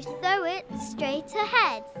 Then you throw it straight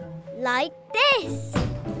ahead, like this.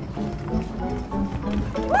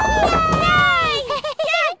 Yay!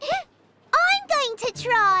 I'm going to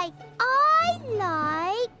try. I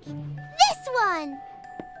like this one.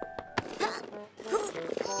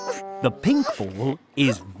 The pink ball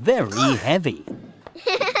is very heavy.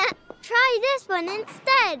 Try this one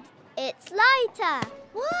instead. It's lighter.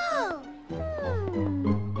 Whoa!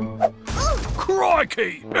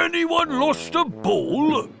 Crikey! Anyone lost a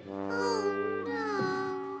ball? Oh,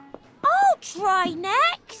 no. I'll try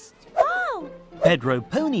next. Oh. Pedro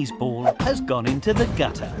Pony's ball has gone into the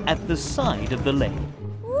gutter at the side of the lane.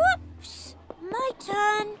 Whoops. My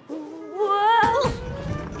turn. Whoa.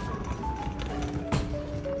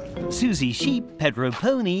 Susie Sheep, Pedro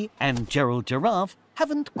Pony and Gerald Giraffe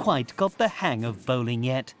haven't quite got the hang of bowling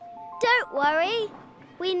yet. Don't worry.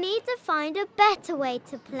 We need to find a better way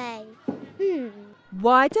to play.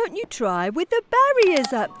 Why don't you try with the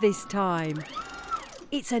barriers up this time?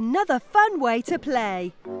 It's another fun way to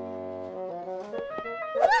play.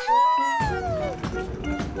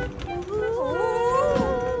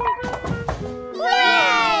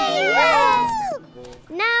 Yay!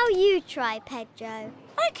 Now you try, Pedro.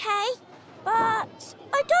 Okay, but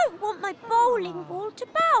I don't want my bowling ball to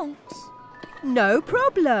bounce. No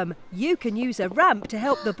problem. You can use a ramp to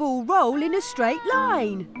help the ball roll in a straight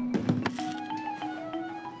line.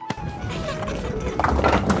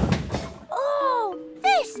 Oh,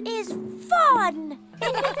 this is fun!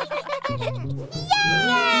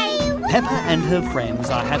 Yay! Peppa and her friends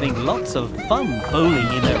are having lots of fun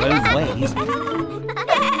bowling in their own ways.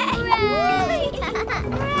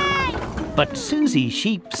 But Susie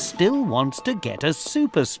Sheep still wants to get a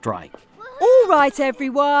super strike. All right,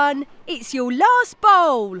 everyone. It's your last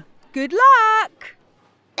bowl. Good luck.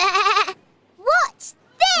 What's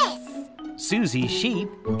this? Susie Sheep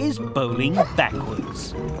is bowling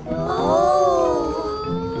backwards.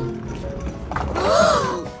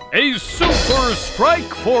 A super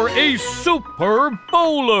strike for a super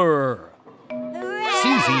bowler.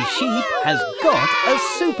 Susie Sheep has got a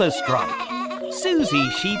super strike. Susie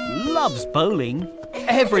Sheep loves bowling.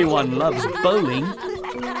 Everyone loves bowling.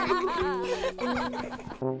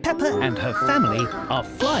 Peppa and her family are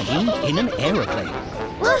flying in an aeroplane.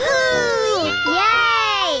 Woohoo!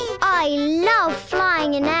 Yay! I love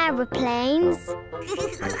flying in aeroplanes.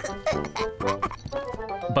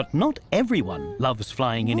 But not everyone loves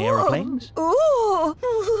flying in aeroplanes. Oh,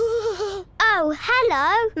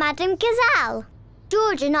 hello, Madam Gazelle.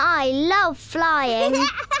 George and I love flying.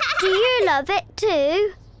 Do you love it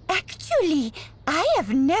too? Actually, I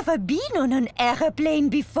have never been on an aeroplane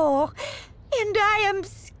before, and I am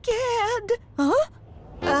scared. Huh?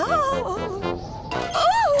 Oh!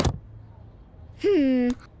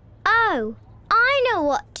 Oh, I know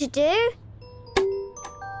what to do.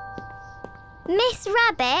 Miss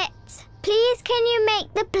Rabbit, please can you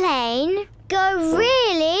make the plane go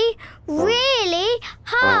really, really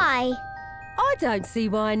high? I don't see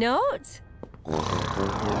why not.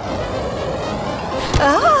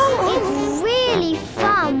 It's really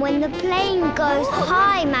fun when the plane goes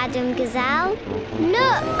high, Madame Gazelle.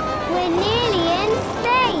 Look, we're nearly in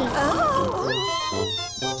space.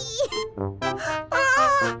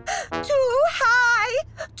 Too high!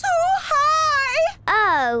 Too high!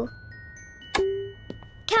 Oh.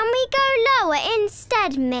 Can we go lower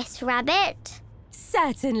instead, Miss Rabbit?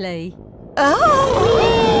 Certainly.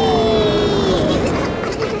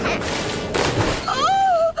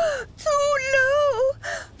 Too low!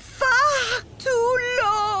 Far too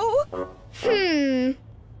low!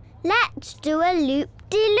 Let's do a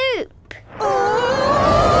loop-de-loop.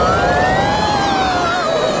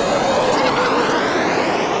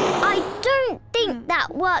 I don't think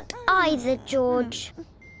that worked either, George.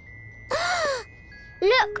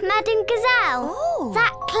 Look, Madame Gazelle.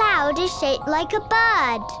 That cloud is shaped like a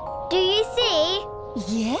bird. Do you see?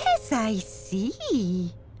 Yes, I see.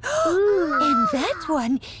 And that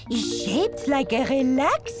one is shaped like a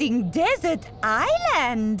relaxing desert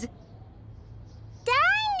island.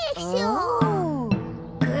 Dinosaur!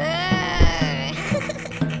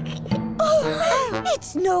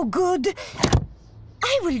 It's no good.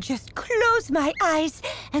 I will just close my eyes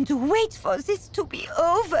and wait for this to be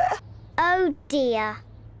over. Oh dear.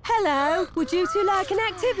 Hello, would you two like an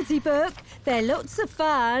activity book? They're lots of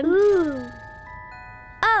fun.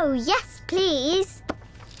 Oh, yes, please.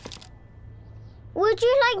 Would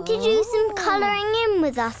you like to do some colouring in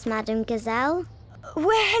with us, Madame Gazelle?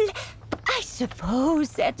 Well, I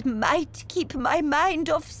suppose that might keep my mind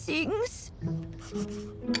off things.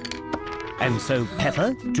 And so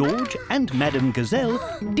Peppa, George and Madame Gazelle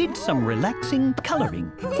did some relaxing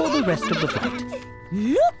colouring for the rest of the flight.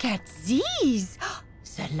 Look at these!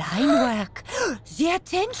 The line work, the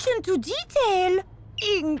attention to detail.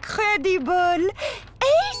 Incredible!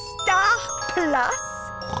 A-star plus!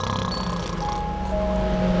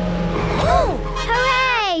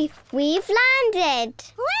 Hooray! We've landed!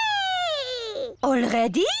 Whee!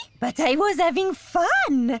 Already? But I was having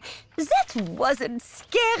fun. That wasn't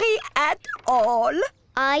scary at all.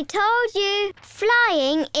 I told you,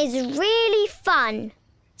 flying is really fun.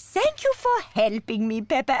 Thank you for helping me,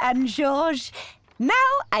 Peppa and George.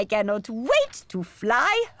 Now I cannot wait to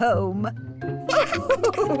fly home.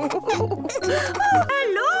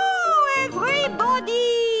 Hello,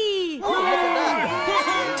 everybody!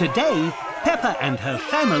 Today, Peppa and her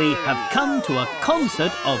family have come to a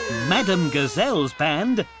concert of Madame Gazelle's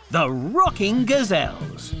band, the Rocking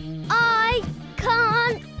Gazelles. I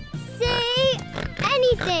can't see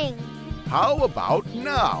anything. How about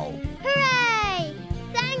now? Hooray!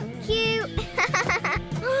 Thank you.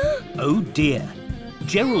 Oh dear.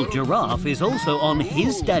 Gerald Giraffe is also on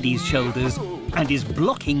his daddy's shoulders and is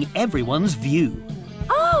blocking everyone's view.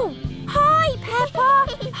 Oh, hi, Peppa.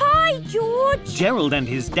 Hi, George. Gerald and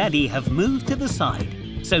his daddy have moved to the side,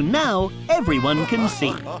 so now everyone can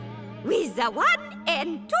see. With the 1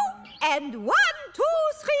 and 2 and 1, 2,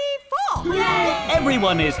 3, 4.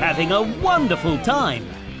 Everyone is having a wonderful time.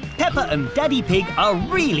 Peppa and Daddy Pig are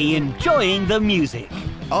really enjoying the music.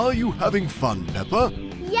 Are you having fun, Peppa?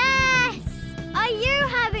 Yes! Are you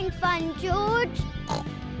having fun, George?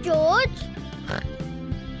 George?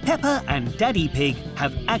 Peppa and Daddy Pig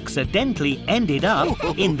have accidentally ended up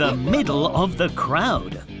in the middle of the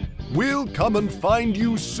crowd. We'll come and find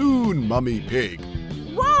you soon, Mummy Pig.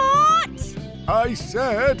 What? I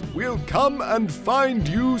said we'll come and find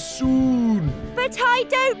you soon. But I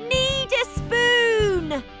don't need a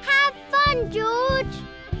spoon. Have fun, George.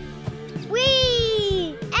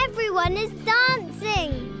 Whee! Everyone is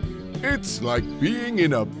dancing. It's like being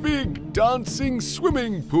in a big dancing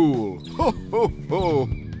swimming pool. Ho, ho, ho.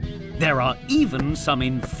 There are even some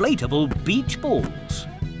inflatable beach balls.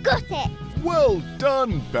 Got it. Well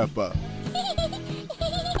done, Peppa.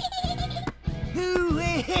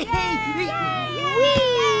 Whee!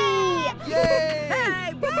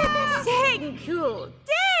 Thank you.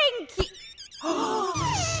 Thank you. Oh.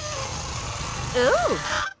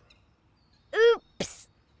 Oops.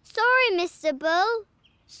 Sorry, Mr. Bull.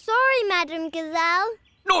 Sorry, Madame Gazelle.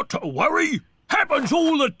 Not to worry. Happens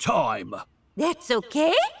all the time. That's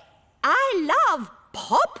okay. I love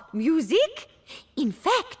pop music. In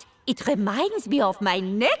fact, it reminds me of my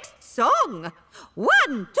next song. 1,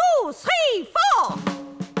 2, 3, 4.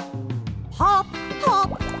 Pop,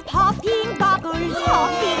 pop, popping bubbles,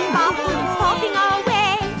 popping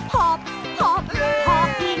away. Pop, pop,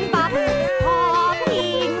 popping bubbles all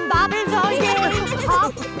day.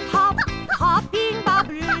 Pop, pop, popping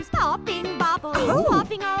bubbles,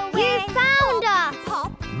 popping away. You found us.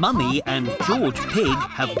 Pop. Mummy and George Pig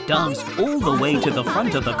have danced all the way to the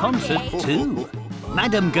front of the concert too.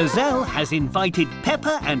 Madame Gazelle has invited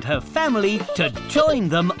Peppa and her family to join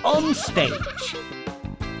them on stage.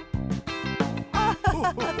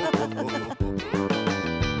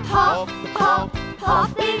 Pop, pop,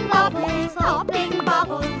 popping bubbles, popping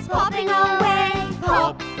bubbles, popping away.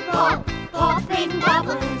 Pop, pop, popping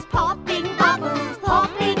bubbles, popping bubbles,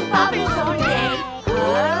 popping bubbles all day.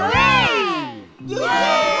 Hooray!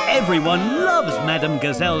 Yay! Everyone loves Madame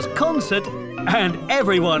Gazelle's concert, and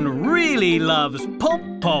everyone really loves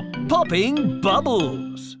popping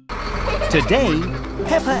bubbles. Today,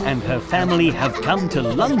 Peppa and her family have come to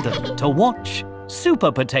London to watch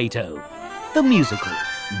Super Potato, the musical.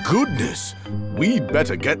 Goodness, we'd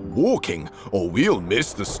better get walking or we'll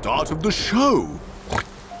miss the start of the show.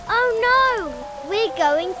 Oh no! We're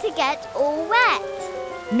going to get all wet.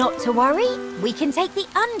 Not to worry, we can take the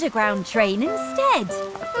underground train instead.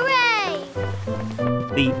 Hooray!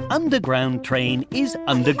 The underground train is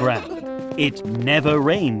underground. It never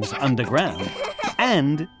rains underground.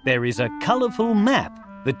 And there is a colourful map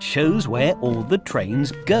that shows where all the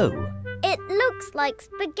trains go. It looks like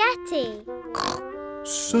spaghetti.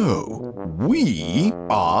 So, we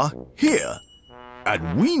are here.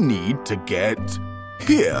 And we need to get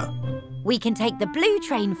here. We can take the blue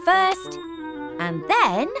train first, and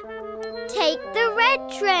then... Take the red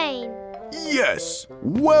train. Yes,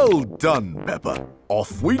 well done, Peppa.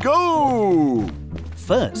 Off we go!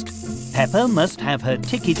 First, Peppa must have her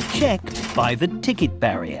ticket checked by the ticket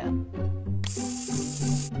barrier.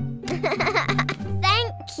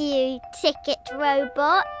 Thank you, ticket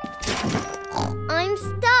robot. I'm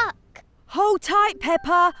stuck. Hold tight,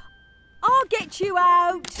 Peppa. I'll get you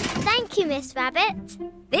out. Thank you, Miss Rabbit.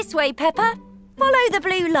 This way, Peppa. Follow the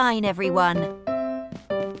blue line, everyone.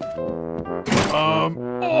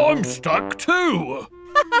 I'm stuck too.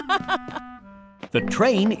 The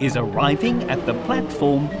train is arriving at the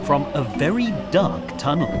platform from a very dark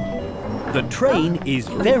tunnel. The train is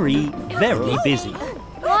very, very busy.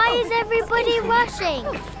 Why is everybody rushing?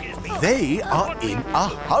 They are in a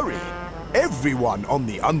hurry. Everyone on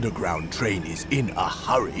the underground train is in a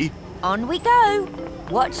hurry. On we go.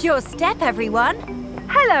 Watch your step, everyone.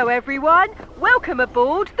 Hello, everyone. Welcome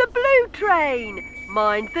aboard the blue train.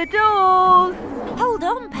 Mind the doors. Hold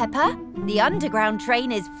on, Peppa. The underground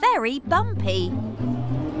train is very bumpy.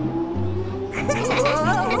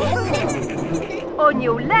 On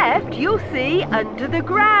your left, you'll see under the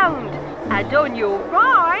ground. And on your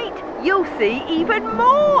right, you'll see even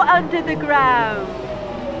more under the ground.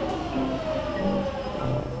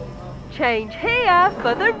 Change here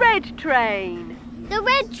for the red train. The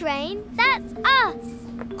red train? That's us.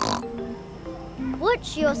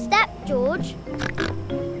 Watch your step, George.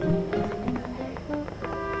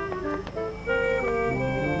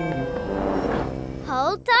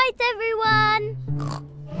 Hold tight, everyone.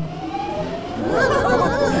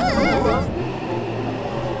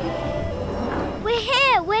 We're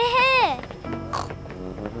here.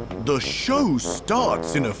 The show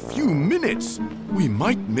starts in a few minutes. We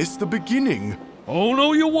might miss the beginning. Oh,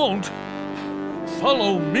 no, you won't.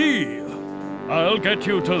 Follow me. I'll get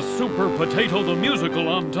you to Super Potato the Musical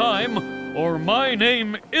on time, or my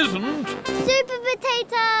name isn't... Super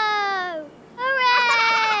Potato!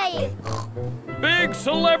 Hooray! Big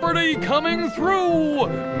celebrity coming through!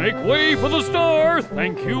 Make way for the star,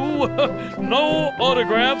 thank you. No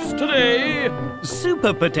autographs today.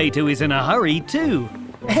 Super Potato is in a hurry too.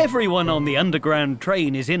 Everyone on the underground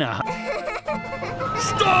train is in a hurry.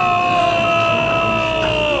 Stop!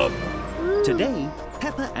 Today,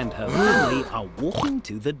 Peppa and her family are walking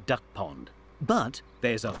to the duck pond. But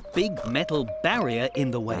there's a big metal barrier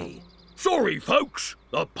in the way. Sorry, folks.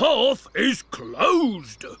 The path is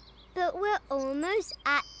closed. But we're almost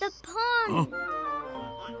at the pond.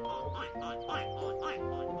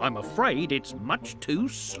 I'm afraid it's much too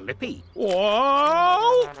slippy.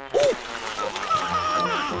 Whoa!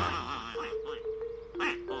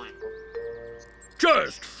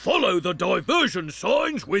 Just follow the diversion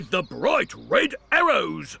signs with the bright red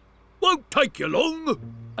arrows. Won't take you long.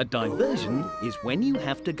 A diversion is when you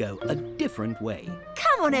have to go a different way.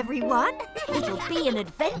 Come on, everyone. It'll be an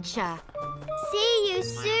adventure. See you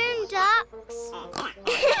soon, ducks.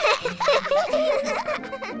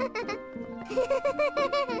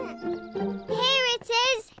 Here it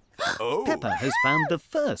is. Oh. Peppa has found the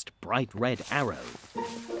first bright red arrow.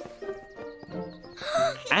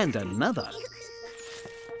 And another.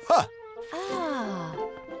 Ha! Ah.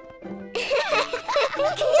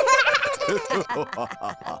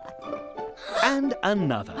 And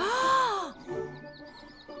another.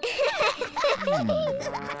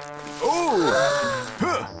 Oh!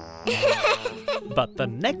 Huh. But the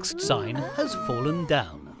next sign has fallen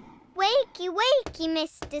down. Wakey, wakey,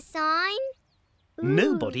 Mr. Sign.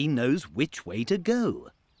 Nobody knows which way to go.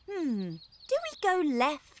 Do we go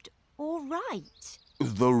left or right?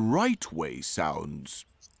 The right way sounds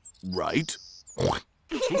right. Hooray!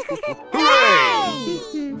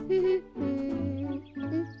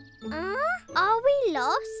 Are we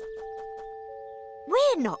lost?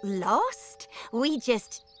 We're not lost. We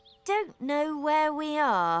just don't know where we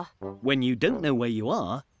are. When you don't know where you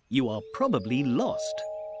are probably lost.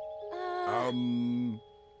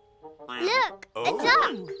 Look, a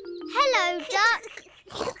duck. Hello, duck.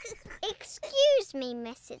 Excuse me,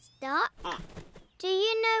 Mrs. Duck. Do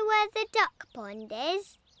you know where the duck pond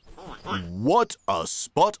is? What a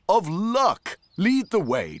spot of luck! Lead the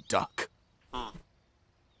way, duck.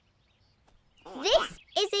 This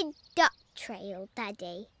is a duck trail,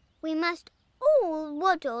 Daddy. We must all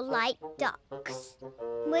waddle like ducks.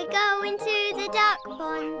 We're going to the duck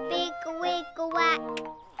pond, big wiggle whack.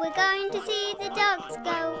 We're going to see the ducks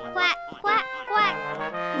go quack, quack, quack.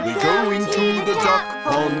 We're going to the duck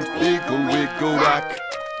pond, wiggle, wiggle, whack.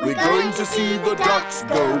 We're going to see the ducks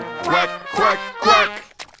go quack, quack, quack.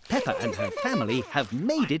 Peppa and her family have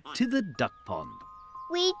made it to the duck pond.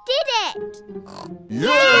 We did it!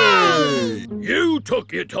 Yay! You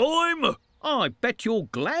took your time. I bet you're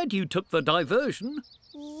glad you took the diversion.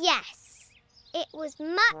 Yes, it was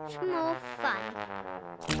much more fun.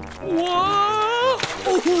 Whoa!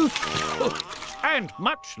 And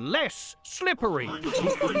much less slippery. Quack,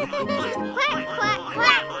 quack, quack,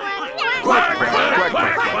 quack, quack, Quack, quack,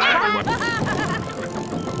 quack,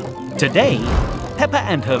 quack. Today, Peppa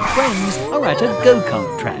and her friends are at a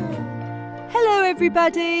go-kart track. Hello,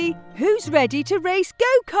 everybody. Who's ready to race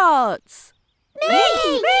go-karts?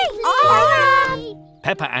 Me!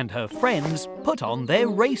 Peppa and her friends put on their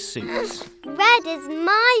race suits. Red is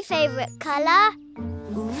my favourite colour.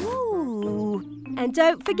 Ooh. And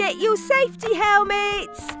don't forget your safety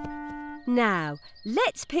helmets. Now,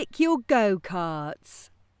 let's pick your go-karts.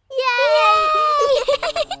 Yay!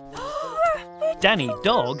 Danny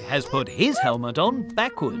Dog has put his helmet on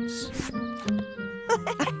backwards.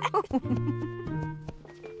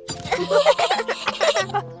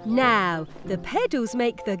 Now, the pedals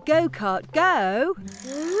make the go-kart go.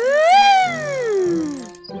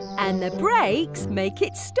 And the brakes make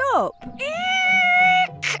it stop.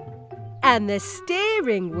 And the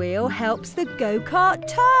steering wheel helps the go-kart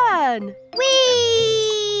turn.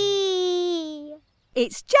 Whee!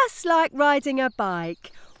 It's just like riding a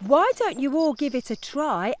bike. Why don't you all give it a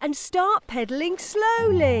try and start pedalling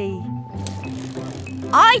slowly?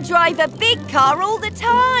 I drive a big car all the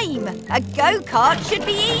time. A go-kart should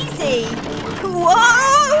be easy.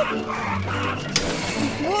 Whoa!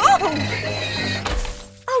 Whoa!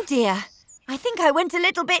 Oh dear, I think I went a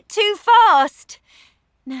little bit too fast.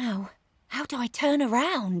 Now, how do I turn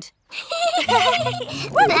around?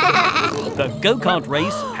 The go-kart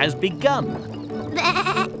race has begun.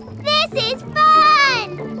 This is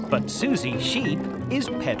fun! But Susie Sheep is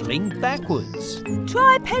pedalling backwards.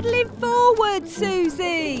 Try pedalling forward,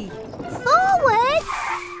 Susie. Forward?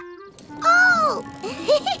 Oh!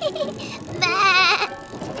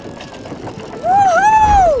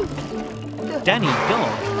 Woohoo! Danny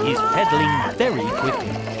Dog is pedalling very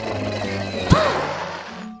quickly.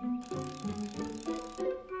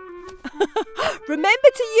 Remember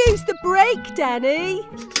to use the brake, Danny.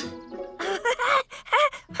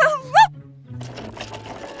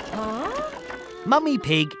 Huh? Mummy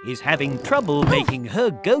Pig is having trouble making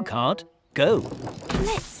her go-kart go.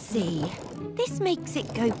 Let's see. This makes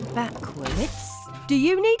it go backwards. Do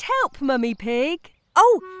you need help, Mummy Pig?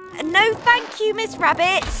 Oh, no thank you, Miss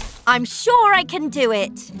Rabbit. I'm sure I can do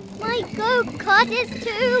it. My go-kart is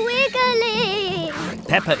too wiggly.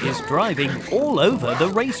 Peppa is driving all over the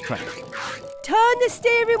racetrack. Turn the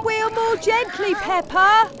steering wheel more gently,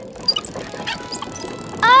 Peppa.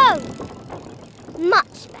 Oh!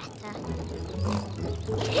 Much better.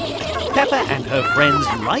 Peppa and her friends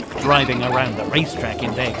like driving around the racetrack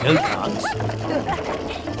in their go-karts.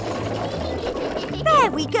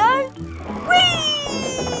 There we go. Whee!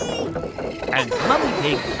 And Mummy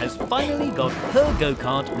Pig has finally got her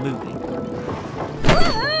go-kart moving.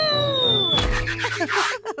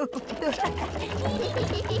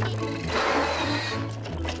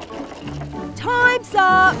 Time's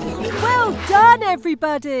up. Well done,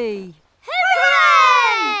 everybody.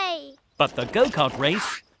 Hooray! But the go-kart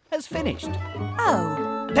race has finished.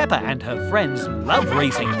 Oh. Peppa and her friends love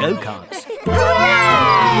racing go-karts.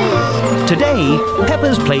 Hooray! Today,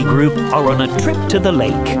 Peppa's playgroup are on a trip to the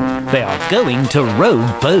lake. They are going to row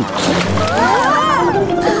boats.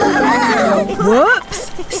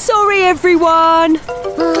 Whoops! Sorry, everyone.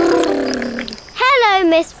 Hello,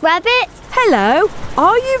 Miss Rabbit. Hello.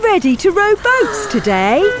 Are you ready to row boats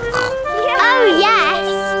today? Oh,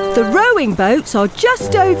 yes. The rowing boats are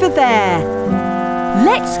just over there.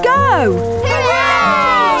 Let's go.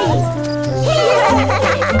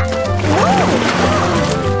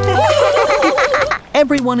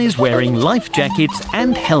 Everyone is wearing life jackets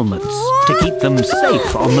and helmets to keep them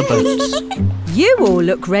safe on the boats. You all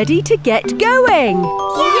look ready to get going.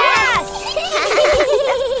 Yes!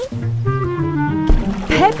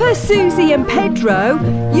 Peppa, Susie and Pedro,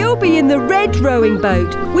 you'll be in the red rowing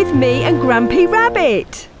boat with me and Grampy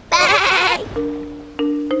Rabbit.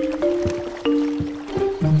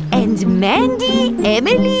 And Mandy,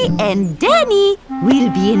 Emily and Danny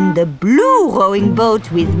will be in the blue rowing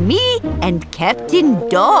boat with me and Captain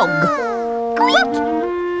Dog.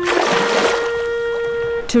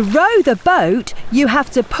 To row the boat, you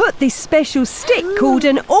have to put this special stick called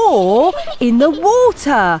an oar in the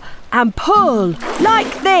water and pull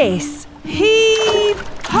like this. Heave,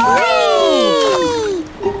 ho!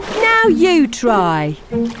 Now you try.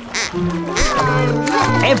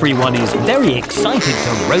 Everyone is very excited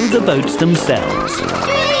to row the boats themselves.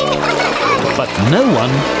 But no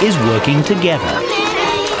one is working together.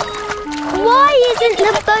 Why isn't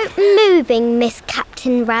the boat moving, Miss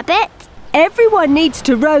Captain Rabbit? Everyone needs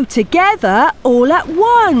to row together all at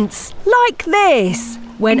once, like this.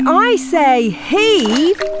 When I say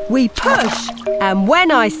heave, we push. And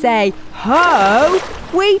when I say ho,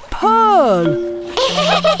 we pull.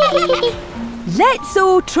 Let's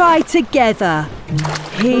all try together.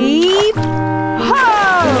 Heave, ho!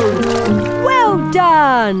 Well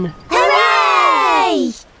done!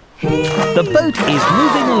 Hooray! The boat is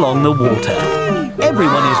moving along the water.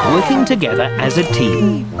 Everyone is working together as a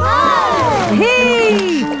team.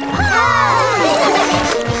 Heave!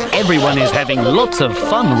 Everyone is having lots of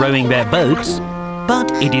fun rowing their boats,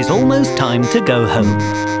 but it is almost time to go home.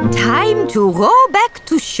 Time to row back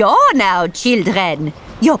to shore now, children.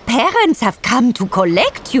 Your parents have come to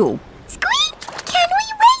collect you. Squeak! Can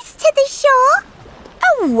we race to the shore?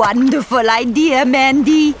 A wonderful idea,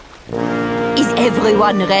 Mandy. Is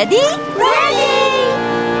everyone ready?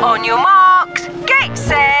 Ready! On your marks, get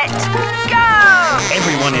set, go!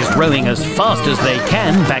 Everyone is rowing as fast as they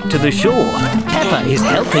can back to the shore. Peppa is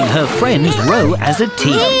helping her friends row as a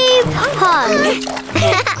team. Heave ho!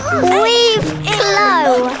 Weave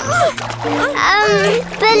clo!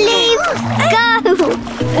 Believe go!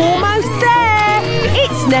 Almost there!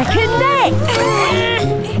 It's neck and neck!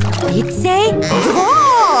 It's a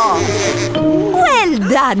draw. Well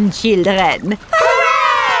done, children.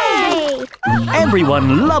 Hooray!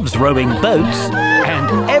 Everyone loves rowing boats,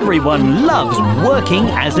 and everyone loves working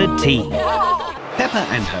as a team. Peppa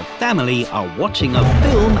and her family are watching a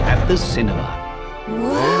film at the cinema.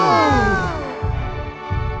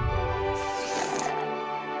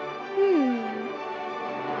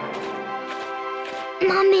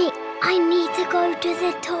 Mummy, I need to go to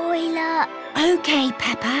the toilet. OK,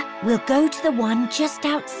 Peppa, we'll go to the one just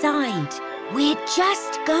outside. We're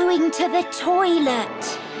just going to the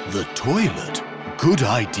toilet. The toilet? Good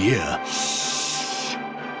idea.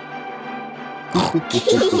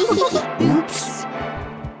 Oops.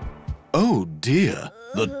 Oh dear,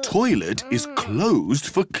 the toilet is closed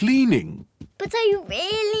for cleaning. But I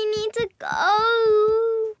really need to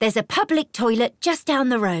go. There's a public toilet just down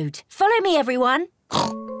the road. Follow me, everyone.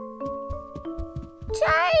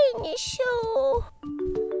 Dinosaur.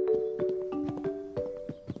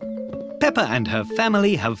 Peppa and her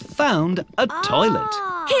family have found a toilet.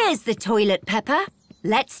 Here's the toilet, Peppa.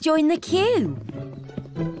 Let's join the queue.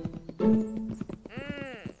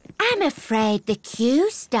 I'm afraid the queue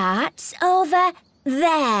starts over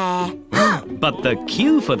there. But the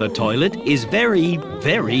queue for the toilet is very,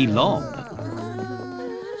 very long.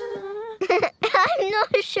 I'm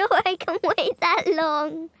not sure I can wait that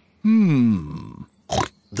long.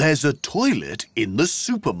 There's a toilet in the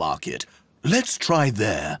supermarket. Let's try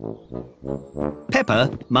there.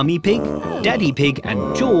 Peppa, Mummy Pig, Daddy Pig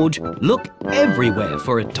and George look everywhere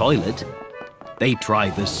for a toilet. They try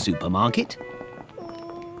the supermarket.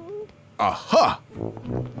 Aha!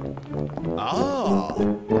 Ah!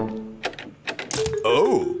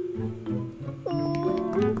 Oh!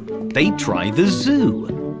 They try the zoo.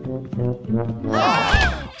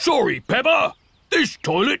 Sorry, Peppa. This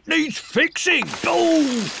toilet needs fixing. Oh!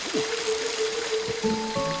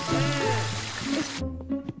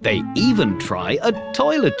 They even try a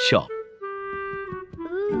toilet shop.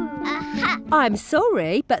 I'm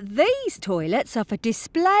sorry, but these toilets are for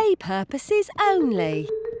display purposes only.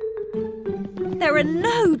 There are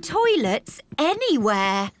no toilets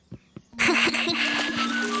anywhere.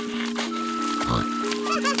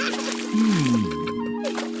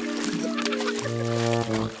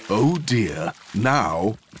 dear.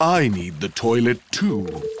 Now I need the toilet too.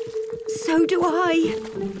 So do I.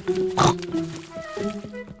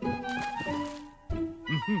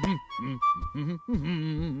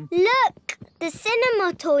 Look! The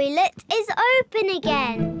cinema toilet is open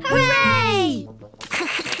again. Hooray!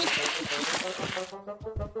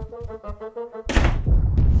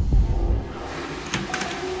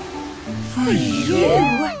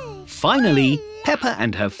 Finally, Peppa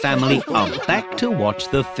and her family are back to watch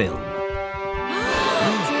the film.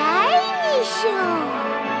 Tiny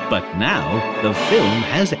show! But now the film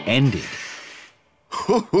has ended.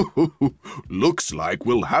 Looks like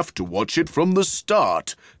we'll have to watch it from the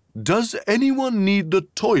start. Does anyone need the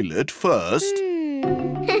toilet first?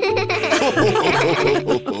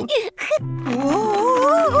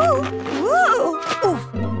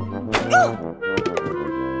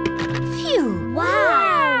 Phew!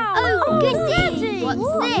 Wow! Oh, goody!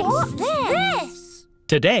 What's this?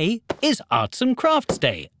 Today is Arts and Crafts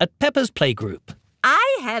Day at Peppa's Playgroup.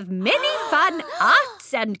 I have many fun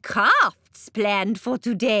arts and crafts planned for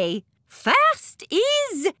today. First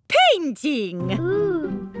is painting.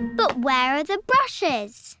 Ooh, but where are the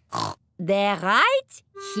brushes? They're right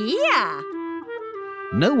here.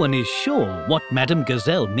 No one is sure what Madame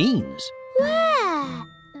Gazelle means. Where?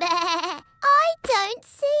 I don't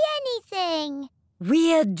see anything.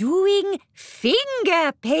 We're doing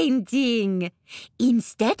finger painting.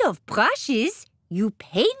 Instead of brushes, you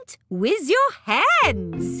paint with your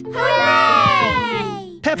hands.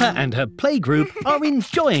 Hooray! Peppa and her playgroup are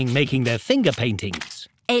enjoying making their finger paintings.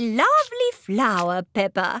 A lovely flower,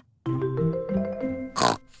 Peppa.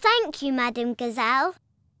 Thank you, Madame Gazelle.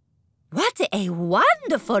 What a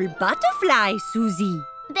wonderful butterfly, Susie.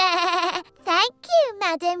 Thank you,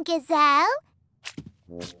 Madame Gazelle.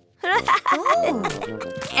 Oh,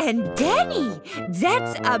 and Danny,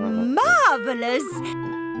 that's a marvellous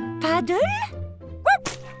paddle.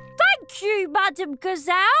 Thank you, Madame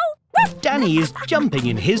Gazelle. Danny is jumping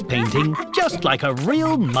in his painting just like a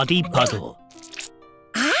real muddy puddle.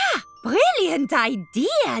 Ah, brilliant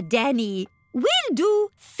idea, Danny. We'll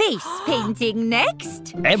do face painting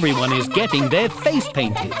next. Everyone is getting their face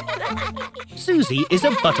painted. Susie is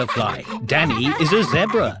a butterfly. Danny is a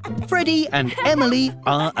zebra. Freddie and Emily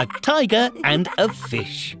are a tiger and a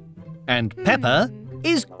fish. And Peppa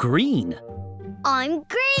is green. I'm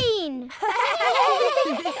green.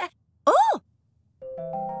 Oh!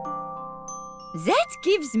 That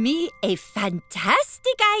gives me a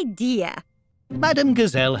fantastic idea. Madame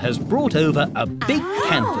Gazelle has brought over a big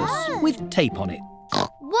canvas with tape on it.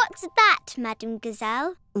 What's that, Madame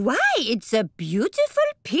Gazelle? Why, it's a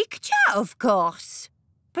beautiful picture, of course.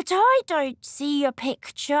 But I don't see a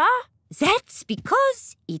picture. That's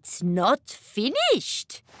because it's not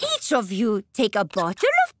finished. Each of you take a bottle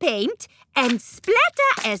of paint and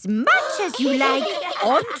splatter as much as you like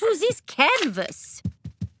onto this canvas.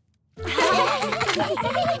 Well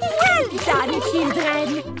done,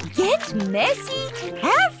 children. Get messy,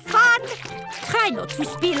 have fun. Try not to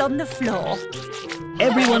spill on the floor.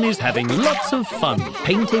 Everyone is having lots of fun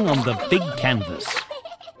painting on the big canvas.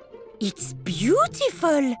 It's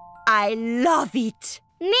beautiful. I love it.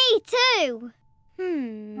 Me too.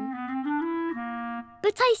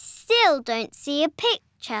 But I still don't see a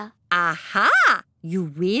picture. Aha! You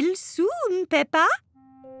will soon, Peppa.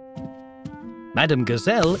 Madame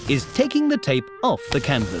Gazelle is taking the tape off the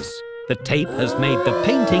canvas. The tape has made the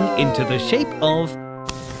painting into the shape of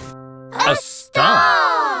a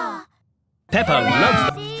star. Peppa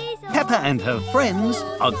loves them. Peppa and her friends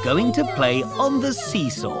are going to play on the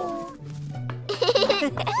seesaw.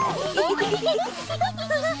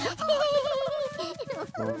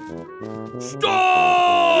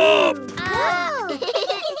 Stop!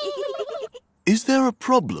 Is there a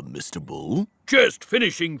problem, Mr. Bull? Just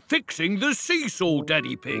finishing fixing the seesaw,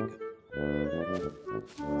 Daddy Pig.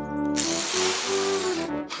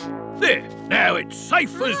 There, now it's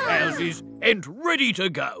safe as houses and ready to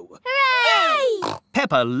go. Hooray!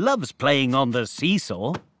 Peppa loves playing on the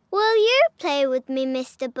seesaw. Will you play with me,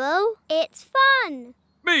 Mr. Bull? It's fun.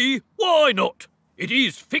 Me? Why not? It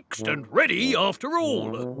is fixed and ready after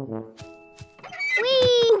all.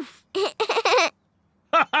 Whee!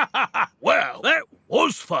 Well, that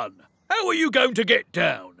was fun. How are you going to get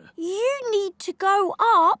down? You need to go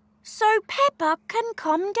up so Peppa can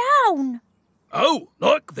come down. Oh,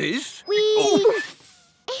 like this? Whee!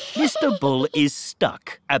 Mr. Bull is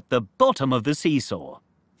stuck at the bottom of the seesaw.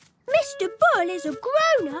 Mr. Bull is a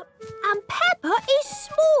grown-up and Peppa is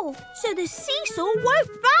small, so the seesaw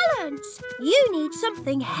won't balance. You need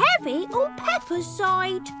something heavy on Peppa's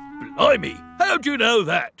side. Blimey, how'd you know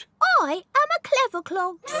that? I am a clever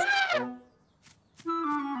clogs.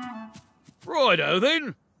 Righto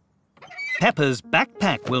then. Peppa's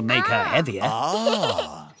backpack will make her heavier.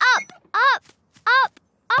 Up, up, up,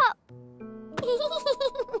 up.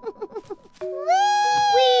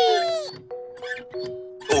 Whee!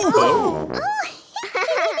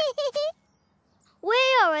 We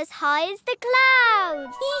are as high as the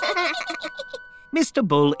clouds. Mr.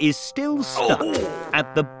 Bull is still stuck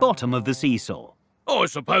at the bottom of the seesaw. I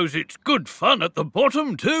suppose it's good fun at the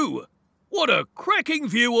bottom too. What a cracking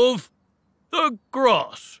view of the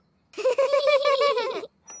grass. We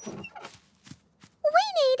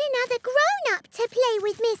need another grown-up to play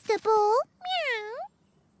with, Mr. Bull.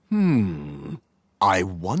 Meow. I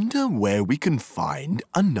wonder where we can find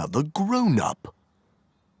another grown-up.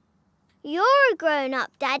 You're a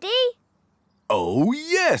grown-up, Daddy. Oh,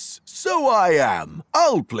 yes, so I am.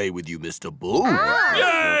 I'll play with you, Mr. Bull.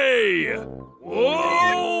 Yay!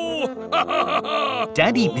 Whoa!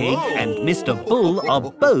 Daddy Pig and Mr. Bull are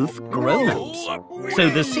both grown-ups. So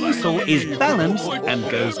the seesaw is balanced and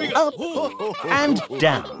goes up and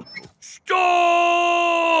down.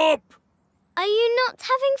 Stop! Are you not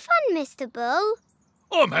having fun, Mr. Bull?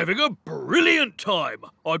 I'm having a brilliant time.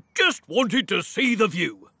 I just wanted to see the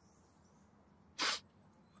view.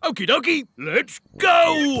 Okie dokie, let's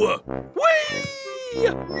go! Whee!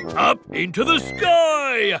 Up into the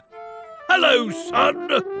sky! Hello,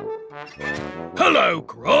 sun! Hello,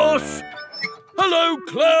 grass! Hello,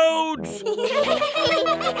 clouds!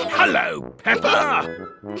 Hello, Peppa!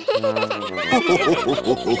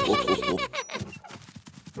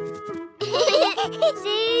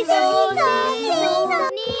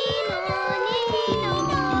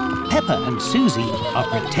 Peppa and Susie are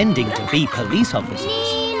pretending to be police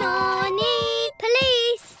officers.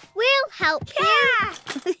 Police, we'll help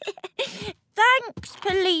you. Thanks,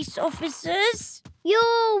 police officers.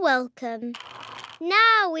 You're welcome.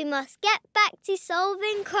 Now we must get back to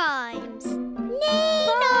solving crimes. Nino!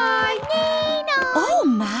 Oh,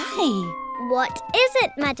 my. What is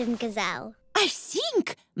it, Madame Gazelle? I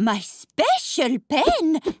think my special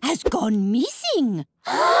pen has gone missing.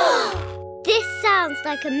 This sounds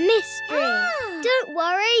like a mystery. Don't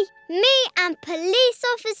worry. Me and Police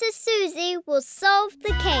Officer Susie will solve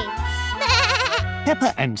the case.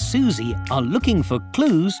 Peppa and Susie are looking for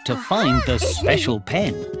clues to find the special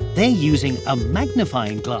pen. They're using a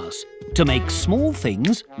magnifying glass to make small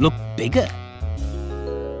things look bigger.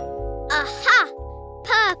 Aha!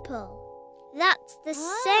 Purple. That's the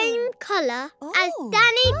same colour as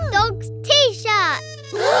Danny Dog's T-shirt.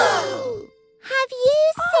 Have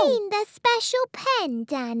you seen the special pen,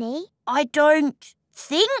 Danny? I don't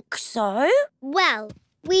think so. Well,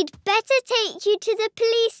 we'd better take you to the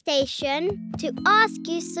police station to ask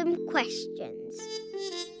you some questions.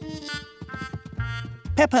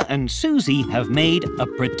 Peppa and Susie have made a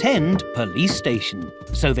pretend police station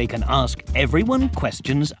so they can ask everyone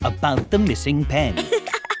questions about the missing pen.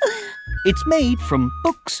 It's made from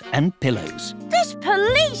books and pillows. This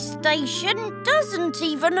police station doesn't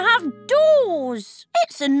even have doors.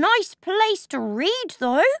 It's a nice place to read,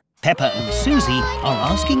 though. Peppa and Susie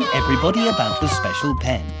are asking everybody about the special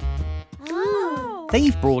pen.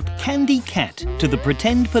 They've brought Candy Cat to the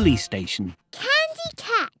pretend police station. Candy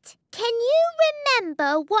Cat, can you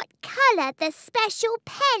remember what colour the special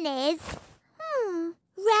pen is?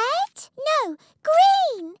 Red? No,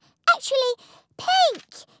 green. Actually,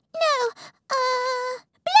 pink. No,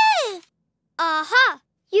 blue. Aha!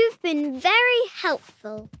 You've been very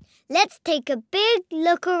helpful. Let's take a big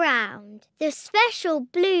look around. The special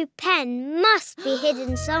blue pen must be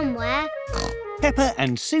hidden somewhere. Peppa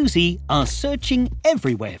and Susie are searching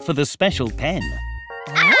everywhere for the special pen.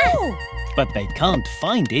 But they can't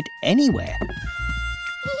find it anywhere.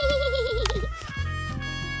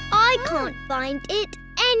 I can't find it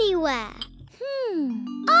anywhere.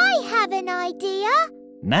 I have an idea.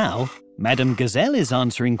 Now, Madame Gazelle is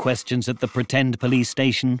answering questions at the pretend police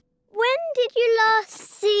station. When did you last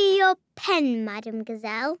see your pen, Madame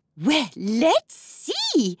Gazelle? Well, let's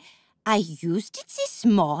see. I used it this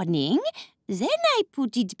morning. Then I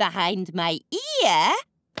put it behind my ear.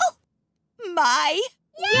 Oh, my!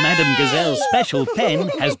 Yay! Madame Gazelle's special pen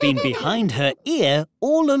has been behind her ear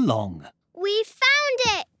all along. We found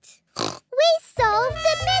it! We solved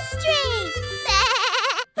the mystery!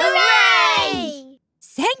 Hooray!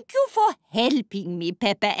 Thank you for helping me,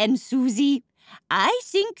 Peppa and Susie. I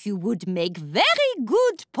think you would make very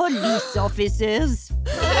good police officers.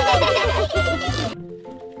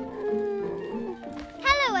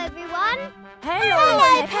 Hello, everyone.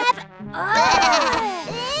 Hello, Peppa.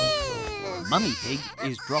 Mummy Pig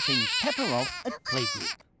is dropping Peppa off at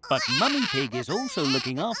playgroup. But Mummy Pig is also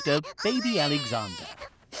looking after baby Alexander.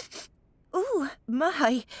 Ooh,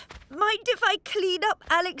 My, mind if I clean up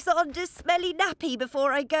Alexander's smelly nappy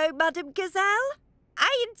before I go, Madame Gazelle?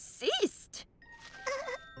 I insist.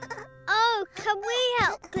 Oh, can we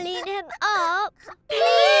help clean him up?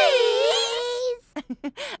 Please!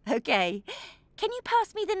 OK. Can you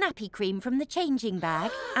pass me the nappy cream from the changing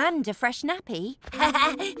bag and a fresh nappy?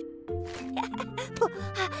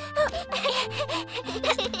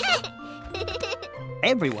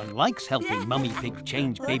 Everyone likes helping Mummy Pig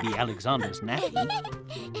change baby Alexander's nappy.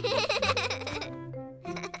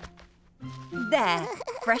 There,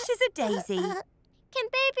 fresh as a daisy. Can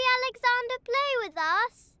baby Alexander play with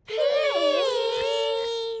us?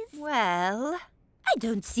 Please! Well, I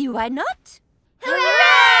don't see why not.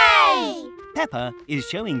 Hooray! Peppa is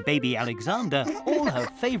showing baby Alexander all her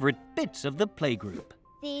favourite bits of the playgroup.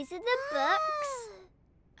 These are the books.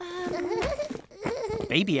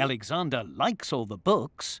 Baby Alexander likes all the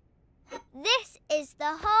books. This is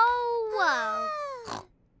the whole world.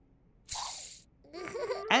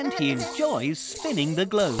 And he enjoys spinning the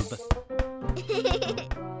globe.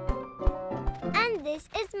 And this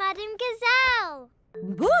is Madame Gazelle.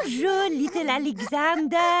 Bonjour, little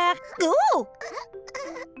Alexander. Oh!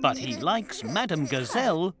 But he likes Madame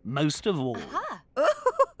Gazelle most of all.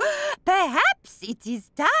 Perhaps it is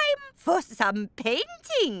time for some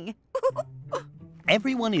painting.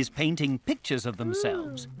 Everyone is painting pictures of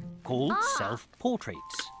themselves, called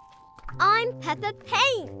self-portraits. I'm Peppa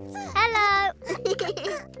Paint. Hello.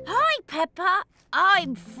 Hi, Peppa.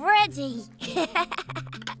 I'm Freddy.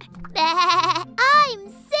 I'm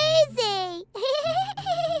Susie.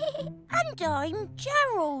 And I'm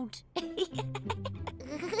Gerald.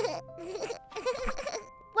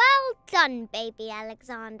 Well done, baby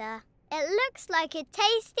Alexander. It looks like a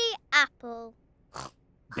tasty apple.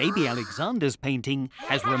 Baby Alexander's painting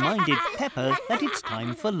has reminded Peppa that it's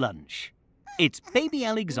time for lunch. It's baby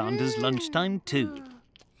Alexander's lunchtime too.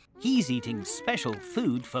 He's eating special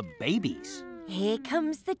food for babies. Here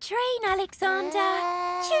comes the train, Alexander.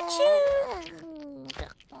 Choo-choo.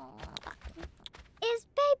 Is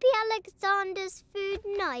baby Alexander's food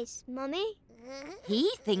nice, Mummy? He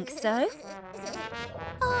thinks so.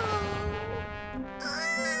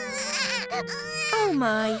 Oh,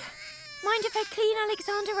 my. Mind if I clean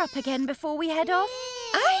Alexander up again before we head off?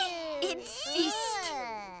 I insist.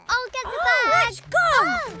 I'll get the bag. Let's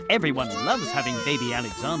go! Everyone loves having baby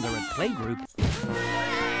Alexander at playgroup.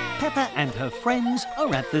 Peppa and her friends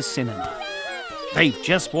are at the cinema. They've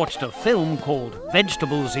just watched a film called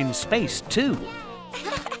Vegetables in Space too.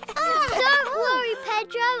 Don't worry,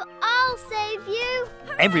 Pedro. I'll save you.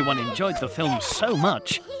 Everyone enjoyed the film so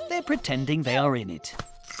much, they're pretending they are in it.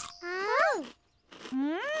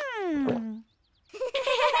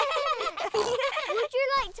 Would you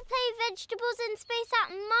like to play Vegetables in Space at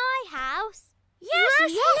my house?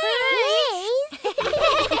 Yes, please.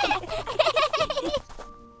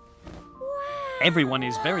 Everyone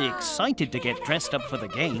is very excited to get dressed up for the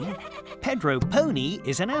game. Pedro Pony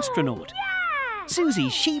is an astronaut. Susie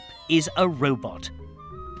Sheep is a robot.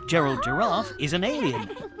 Gerald Giraffe is an alien.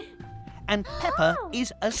 And Peppa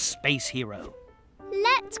is a space hero.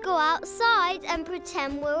 Let's go outside and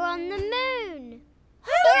pretend we're on the moon.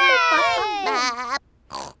 Hooray!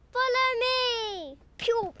 Follow me.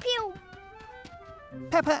 Pew, pew.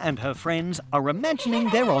 Peppa and her friends are imagining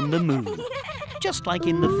they're on the moon, just like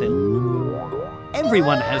in the film.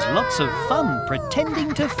 Everyone has lots of fun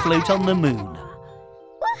pretending to float on the moon.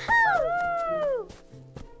 Woohoo!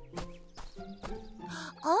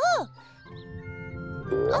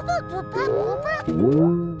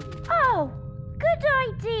 Oh, good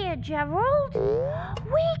idea, Gerald.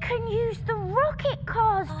 We can use the rocket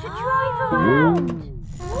cars to drive around.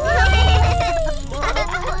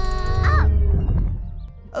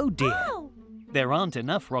 Oh dear, there aren't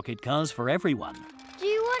enough rocket cars for everyone. Do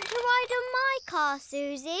you want to ride on my car,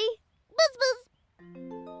 Susie? Buzz, buzz.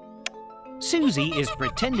 Susie is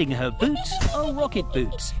pretending her boots are rocket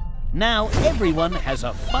boots. Now everyone has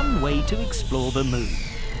a fun way to explore the moon.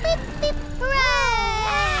 Beep, beep,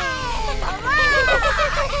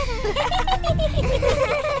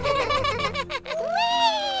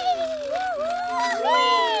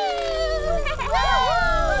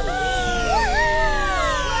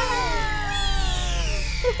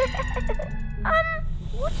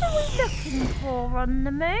 What are we looking for on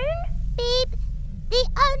the moon? Beep. The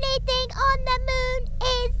only thing on the moon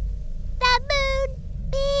is the moon.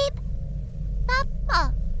 Beep.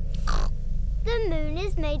 Papa. The moon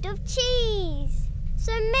is made of cheese.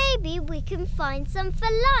 So maybe we can find some for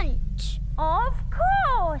lunch. Of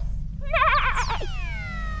course.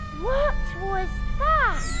 What was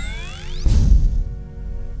that?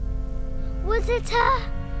 Was it a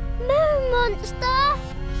Moon monster?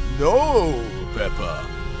 No, Peppa.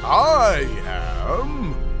 I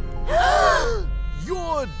am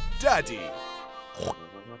your daddy.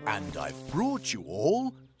 And I've brought you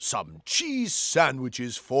all some cheese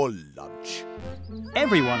sandwiches for lunch.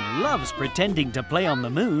 Everyone loves pretending to play on the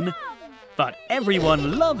moon, but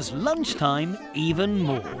everyone loves lunchtime even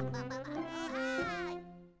more.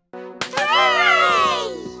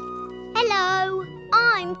 Hello,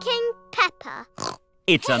 I'm King Peppa.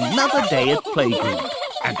 It's another day at playgroup,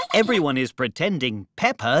 and everyone is pretending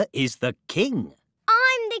Peppa is the king.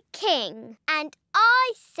 I'm the king, and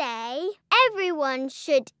I say everyone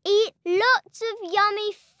should eat lots of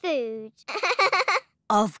yummy food.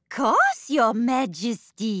 Of course, Your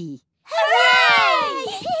Majesty. Hooray!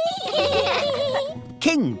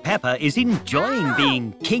 King Peppa is enjoying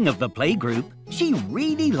being king of the playgroup. She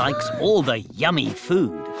really likes all the yummy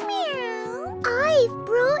food. I've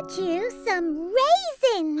brought you some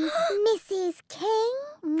raisins, Mrs. King.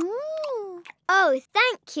 Oh,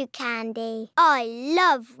 thank you, Candy. I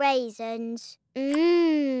love raisins.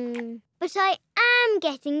 But I am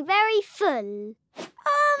getting very full.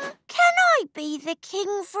 Can I be the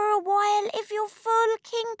king for a while if you're full,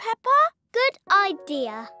 King Peppa? Good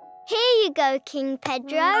idea. Here you go, King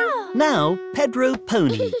Pedro. Now, Pedro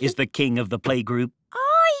Pony is the king of the playgroup.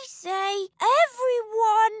 I say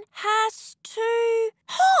everyone has to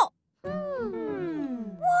hop.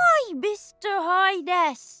 Why, Mr.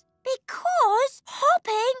 Highness? Because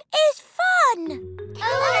hopping is fun.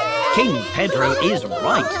 King Pedro is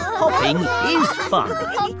right. Hopping is fun.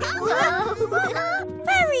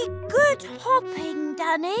 Very good hopping,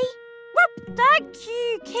 Danny. Thank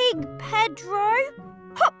you, King Pedro.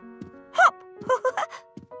 Hop, hop.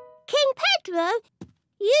 King Pedro,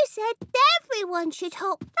 you said everyone should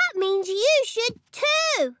hop. That means you should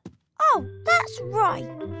too. Oh, that's right.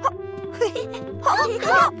 Hop, hop,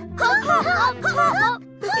 hop, hop, hop, hop, hop.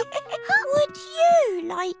 Would you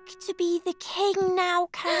like to be the king now,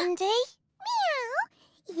 Candy? Meow.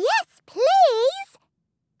 Yes, please.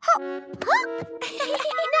 Hop, hop.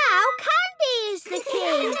 Now Candy is the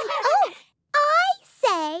king. Oh, I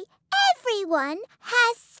say everyone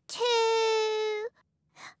has to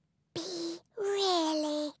be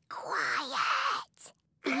really quiet.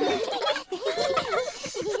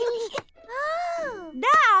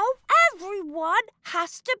 Now everyone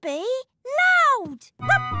has to be loud.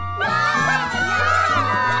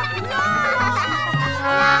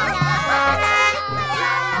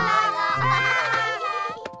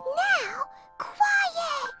 Now,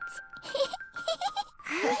 quiet.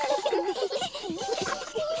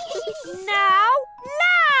 Now,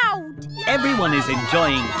 loud. Everyone is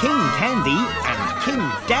enjoying King Candy and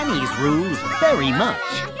King Danny's rules very much.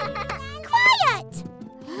 Quiet!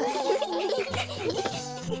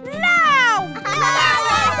 Loud.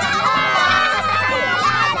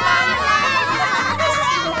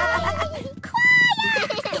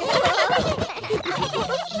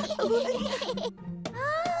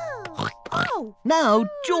 Oh. Now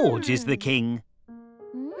George is the king.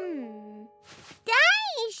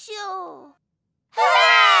 Dinosaur.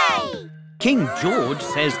 Hooray! King George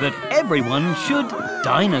says that everyone should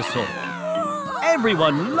dinosaur.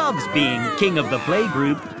 Everyone loves being king of the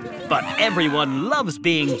playgroup, but everyone loves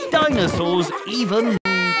being dinosaurs even.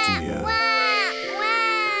 Dear.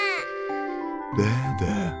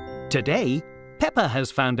 There. Today, Peppa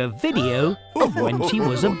has found a video of when she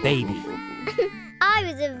was a baby. I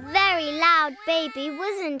was a very loud baby,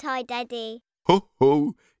 wasn't I, Daddy? Ho,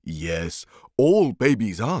 ho. Yes, all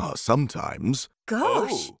babies are sometimes.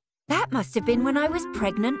 Gosh, that must have been when I was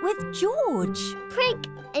pregnant with George.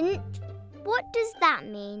 Pregnant? What does that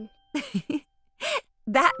mean?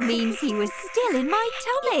 That means he was still in my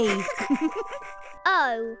tummy.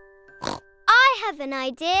 Oh, I have an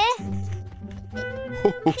idea.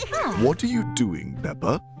 What are you doing,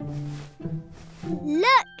 Peppa?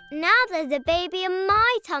 Look, now there's a baby in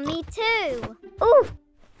my tummy too. Ooh!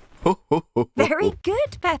 Very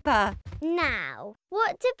good, Peppa. Now,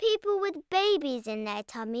 what do people with babies in their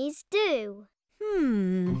tummies do?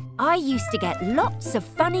 I used to get lots of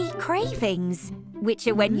funny cravings, which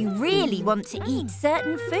are when you really want to eat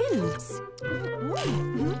certain foods.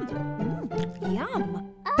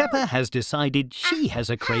 Yum. Peppa has decided she has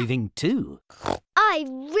a craving too. I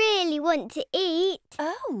really want to eat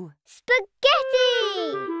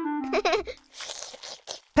spaghetti!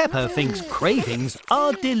 Peppa thinks cravings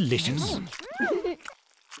are delicious.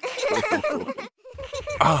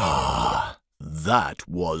 That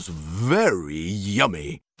was very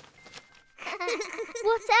yummy.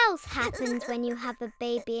 What else happens when you have a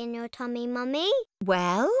baby in your tummy, Mummy?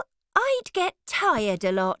 Well, I'd get tired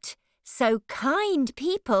a lot, So kind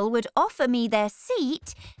people would offer me their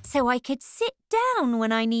seat so I could sit down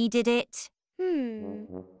when I needed it.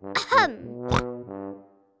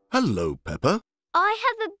 Hello, Peppa. I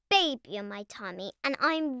have a baby on my tummy and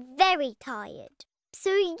I'm very tired.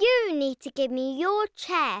 So you need to give me your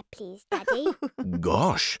chair, please, Daddy.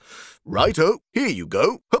 Gosh. Righto, here you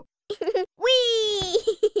go. Hup.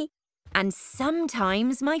 Whee! And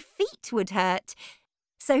sometimes my feet would hurt.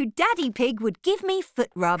 So Daddy Pig would give me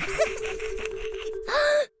foot rubs.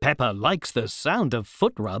 Peppa likes the sound of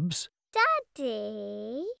foot rubs.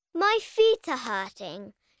 Daddy, my feet are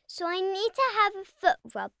hurting, so I need to have a foot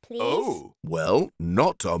rub, please. Oh, well,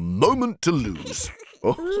 not a moment to lose.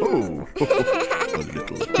 Oh, a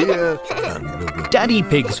little here and a little... Daddy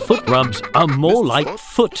Pig's foot rubs are more like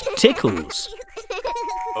foot tickles.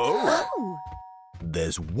 Oh.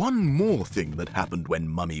 There's one more thing that happened when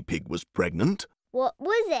Mummy Pig was pregnant. What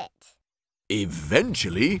was it?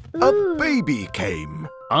 Eventually, a baby came.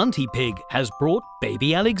 Auntie Pig has brought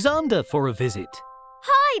baby Alexander for a visit.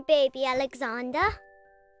 Hi, baby Alexander.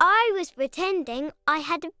 I was pretending I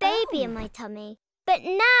had a baby in my tummy. But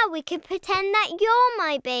now we can pretend that you're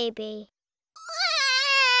my baby.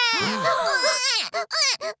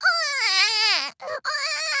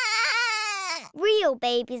 Real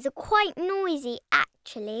babies are quite noisy,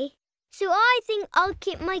 actually. So I think I'll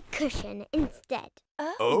keep my cushion instead.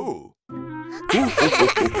 Oh.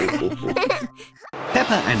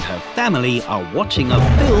 Peppa and her family are watching a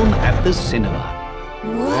film at the cinema.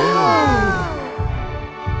 Whoa!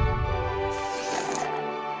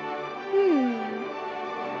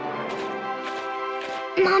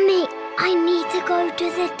 Mummy, I need to go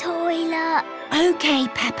to the toilet. OK,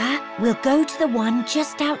 Peppa, we'll go to the one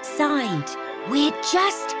just outside. We're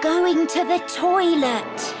just going to the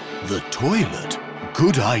toilet. The toilet?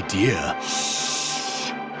 Good idea.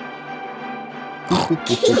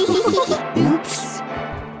 Oops.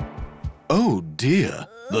 Oh dear,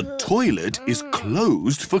 the toilet is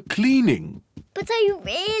closed for cleaning. But I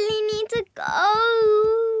really need to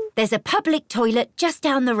go. There's a public toilet just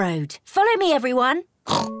down the road. Follow me, everyone.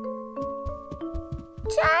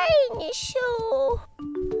 Dinosaur.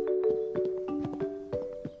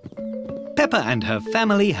 Peppa and her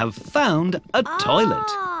family have found a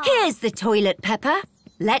toilet. Here's the toilet, Peppa.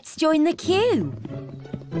 Let's join the queue.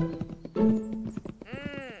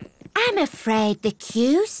 I'm afraid the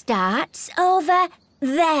queue starts over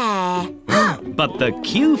there. But the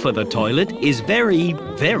queue for the toilet is very,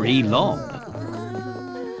 very long.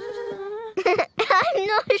 I'm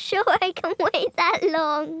not sure I can wait that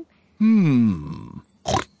long.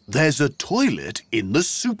 There's a toilet in the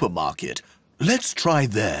supermarket. Let's try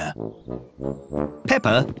there.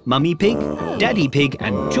 Peppa, Mummy Pig, Daddy Pig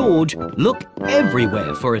and George look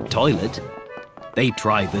everywhere for a toilet. They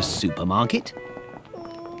try the supermarket.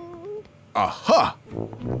 Aha!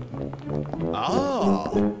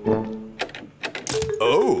 Ah!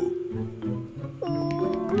 Oh!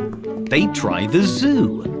 They try the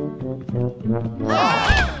zoo.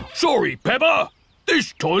 Sorry, Peppa.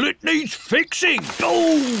 This toilet needs fixing.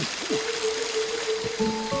 Oh!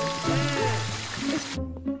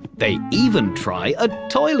 They even try a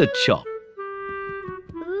toilet shop.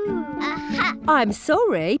 I'm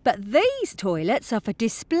sorry, but these toilets are for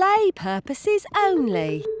display purposes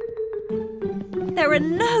only. There are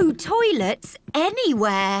no toilets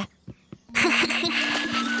anywhere.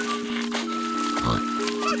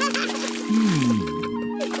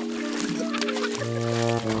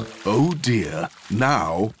 Oh dear,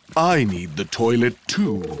 now I need the toilet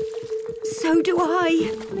too. So do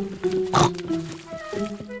I.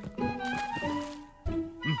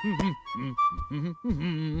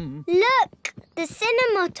 Look, the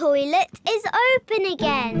cinema toilet is open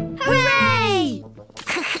again. Hooray!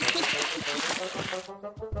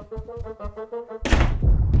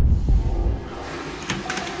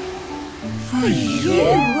 For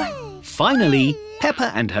you! Finally,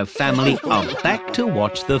 Peppa and her family are back to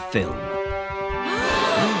watch the film.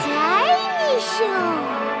 Dinosaur!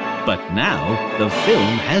 But now the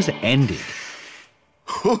film has ended.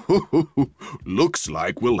 Looks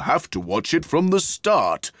like we'll have to watch it from the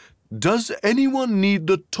start. Does anyone need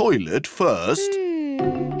the toilet first?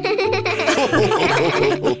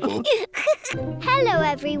 Hello,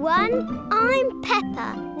 everyone. I'm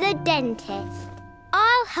Peppa, the dentist.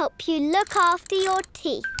 I'll help you look after your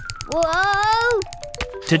teeth. Whoa!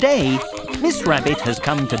 Today, Miss Rabbit has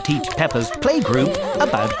come to teach Peppa's playgroup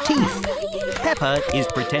about teeth. Peppa is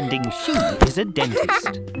pretending she is a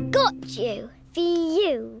dentist. Got you. For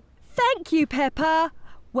you. Thank you, Peppa.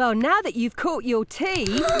 Well, now that you've caught your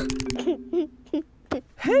teeth,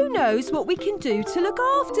 who knows what we can do to look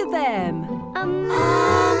after them?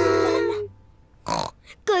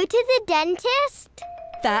 go to the dentist?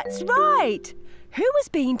 That's right. Who has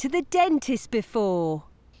been to the dentist before?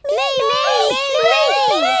 Me!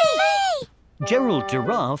 Gerald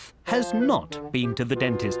Giraffe has not been to the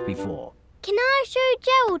dentist before. Can I show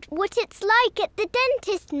Gerald what it's like at the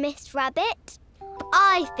dentist, Miss Rabbit?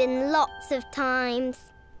 I've been lots of times.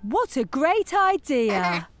 What a great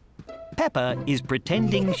idea. Peppa is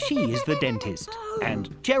pretending she is the dentist and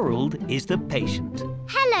Gerald is the patient.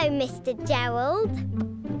 Hello, Mr. Gerald.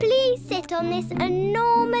 Please sit on this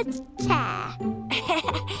enormous chair.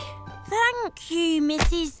 Thank you,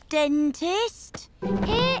 Mrs. Dentist.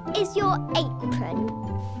 Here is your apron.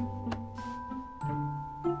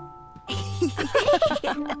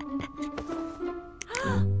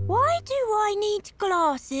 Why do I need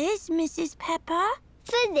glasses, Mrs. Peppa?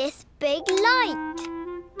 For this big light.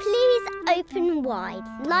 Please open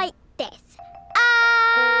wide, like this.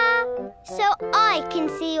 So I can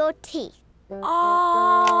see your teeth.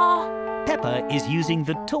 Peppa is using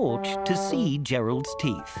the torch to see Gerald's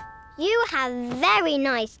teeth. You have very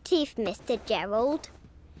nice teeth, Mr. Gerald.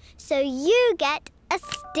 So you get a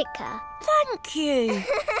sticker. Thank you.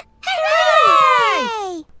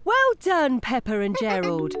 Hooray! Well done, Peppa and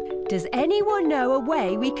Gerald. Does anyone know a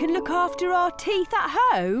way we can look after our teeth at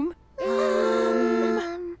home?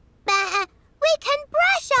 We can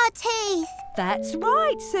brush our teeth. That's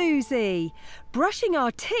right, Susie. Brushing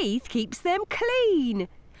our teeth keeps them clean.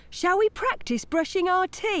 Shall we practice brushing our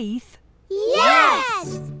teeth?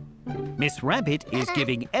 Yes! Miss Rabbit is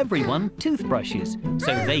giving everyone toothbrushes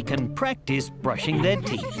so they can practice brushing their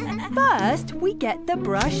teeth. First, we get the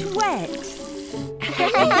brush wet.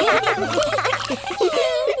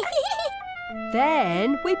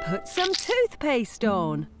 Then we put some toothpaste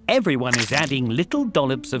on. Everyone is adding little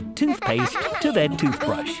dollops of toothpaste to their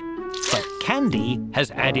toothbrush. But Candy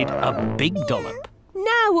has added a big dollop.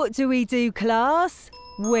 Now what do we do, class?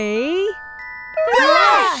 We...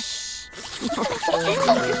 Brush!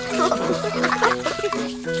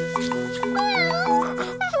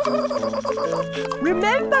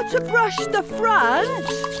 Remember to brush the front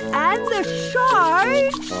and the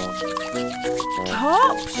sides,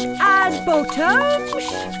 tops and bottoms.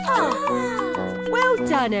 Well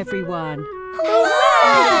done, everyone.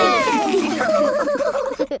 Hooray!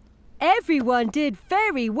 Everyone did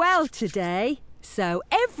very well today, so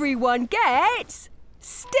everyone gets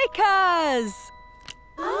stickers.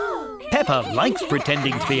 Peppa likes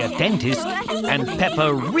pretending to be a dentist and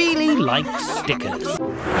Peppa really likes stickers.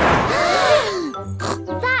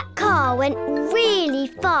 That car went really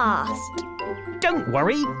fast. Don't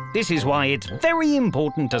worry, this is why it's very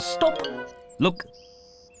important to stop, look,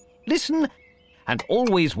 listen, and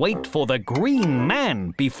always wait for the green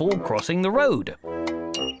man before crossing the road.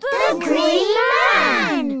 The Green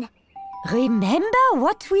Man! Remember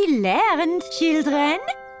what we learned, children?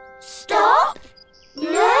 Stop,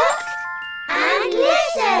 look, and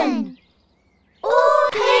listen. All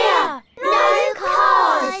clear, no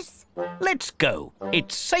cars. Let's go.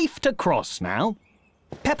 It's safe to cross now.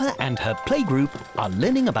 Peppa and her playgroup are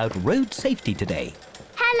learning about road safety today.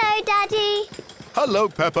 Hello, Daddy. Hello,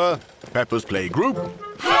 Peppa. Peppa's playgroup.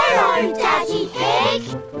 Hello, Daddy Pig.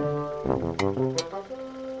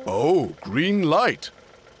 Oh, green light.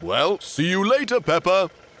 Well, see you later, Peppa.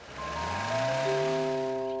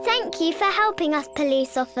 Thank you for helping us,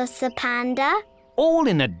 Police Officer Panda. All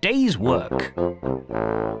in a day's work.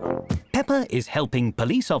 Peppa is helping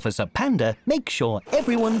Police Officer Panda make sure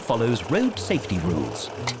everyone follows road safety rules.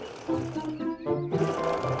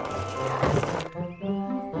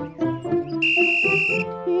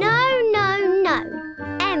 No.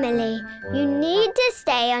 Emily, you need to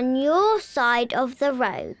stay on your side of the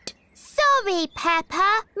road. Sorry,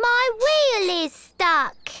 Peppa. My wheel is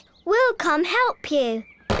stuck. We'll come help you.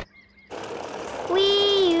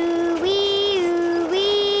 Wee-oo, wee-oo,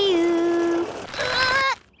 wee-oo.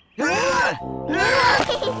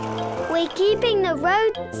 We're keeping the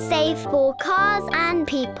road safe for cars and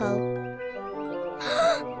people.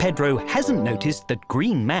 Pedro hasn't noticed that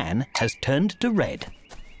Green Man has turned to red.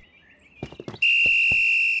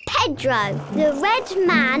 Pedro, the red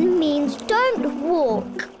man means don't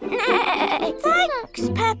walk. Thanks,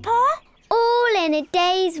 Peppa. All in a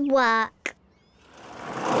day's work.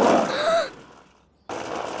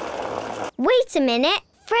 Wait a minute.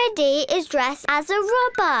 Freddy is dressed as a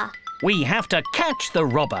robber. We have to catch the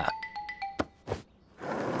robber.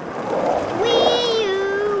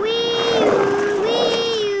 Wee-oo, wee-oo,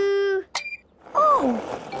 wee-oo. Oh,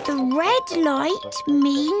 the red light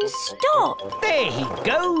means stop. There he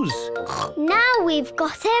goes. Now we've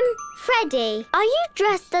got him. Freddy, are you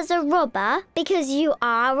dressed as a robber because you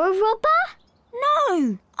are a robber?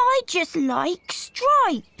 No, I just like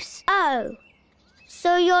stripes. Oh,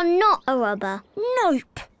 so you're not a robber?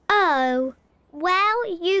 Nope. Oh, well,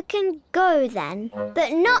 you can go then,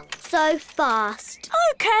 but not so fast.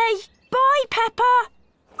 Okay. Bye, Peppa.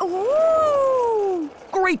 Ooh.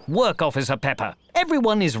 Great work, Officer Peppa.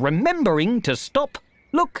 Everyone is remembering to stop,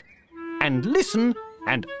 look, and listen,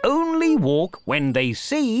 and only walk when they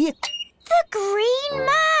see... The Green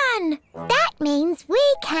Man. That means we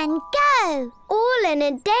can go. All in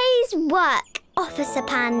a day's work, Officer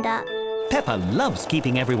Panda. Peppa loves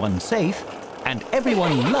keeping everyone safe, and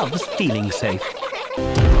everyone loves feeling safe.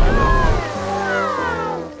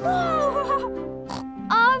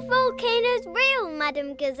 Are volcanoes real,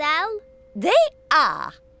 Madam Gazelle? They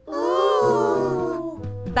are. Ooh.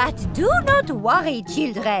 But do not worry,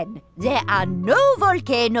 children. There are no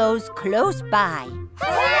volcanoes close by.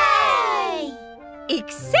 Hooray!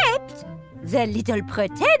 Except the little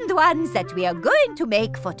pretend ones that we are going to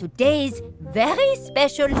make for today's very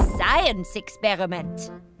special science experiment.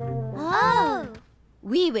 Oh.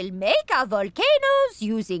 We will make our volcanoes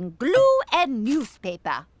using glue and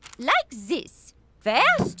newspaper, like this.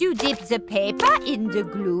 First, you dip the paper in the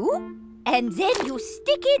glue, and then you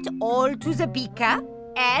stick it all to the beaker,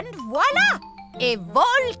 and voila! A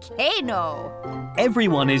volcano!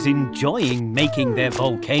 Everyone is enjoying making their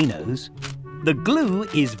volcanoes. The glue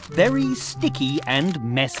is very sticky and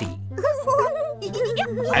messy.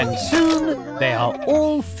 And soon they are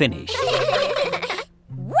all finished.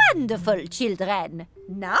 Wonderful, children.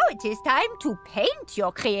 Now it is time to paint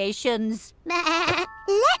your creations.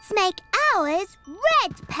 Let's make ours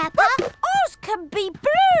red, Peppa. Ours can be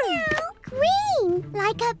blue. Green,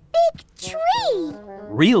 like a big tree.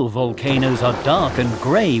 Real volcanoes are dark and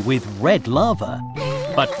grey with red lava.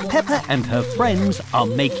 But Peppa and her friends are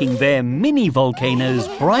making their mini volcanoes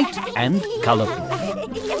bright and colourful.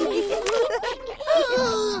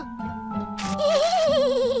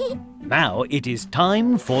 Now it is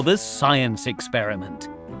time for the science experiment.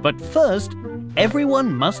 But first,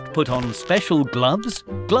 everyone must put on special gloves,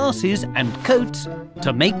 glasses and coats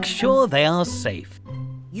to make sure they are safe.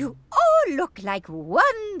 You all look like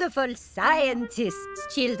wonderful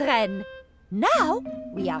scientists, children. Now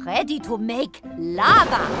we are ready to make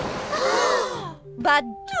lava. But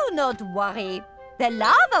do not worry. The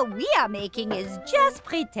lava we are making is just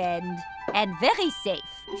pretend and very safe.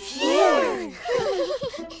 Phew.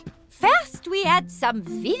 First, we add some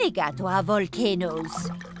vinegar to our volcanoes.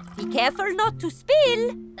 Be careful not to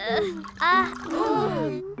spill.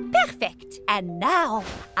 Perfect. And now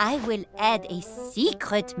I will add a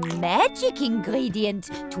secret magic ingredient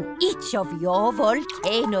to each of your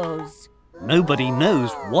volcanoes. Nobody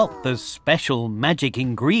knows what the special magic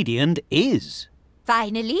ingredient is.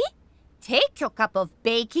 Finally, take your cup of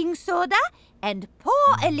baking soda and pour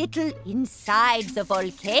a little inside the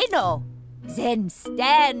volcano. Then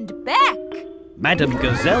stand back. Madam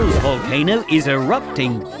Gazelle's volcano is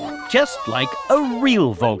erupting, just like a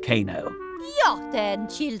real volcano. Your turn,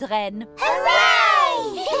 children.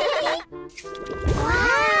 Hooray!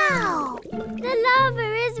 Wow! The lava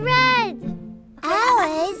is red.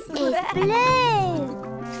 Ours is blue.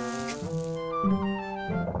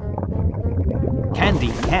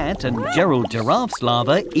 Candy Cat and Gerald Giraffe's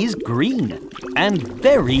lava is green and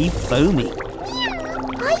very foamy.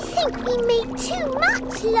 I think we made too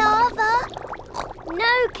much lava.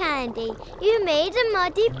 No, Candy. You made a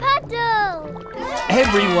muddy puddle.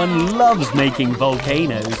 Everyone loves making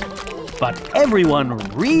volcanoes, but everyone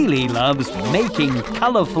really loves making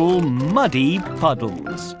colourful, muddy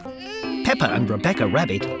puddles. Peppa and Rebecca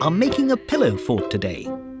Rabbit are making a pillow fort today.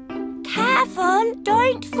 Careful,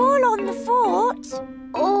 don't fall on the fort.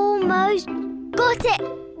 Almost got it.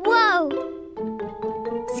 Whoa.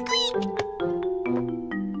 Squeak.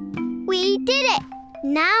 We did it.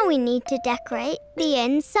 Now we need to decorate the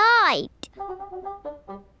inside.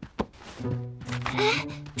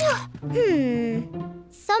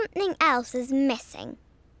 Something else is missing.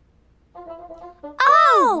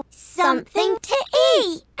 Oh, something to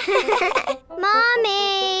eat.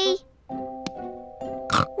 Mommy!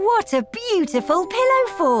 What a beautiful pillow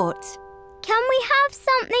fort. Can we have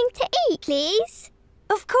something to eat, please?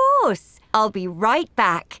 Of course. I'll be right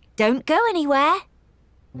back. Don't go anywhere.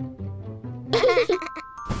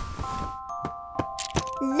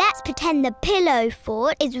 Let's pretend the pillow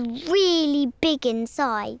fort is really big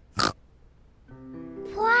inside.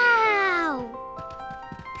 Wow!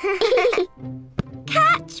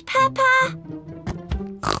 Catch, Peppa.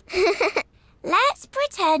 Let's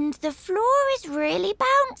pretend the floor is really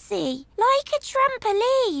bouncy, like a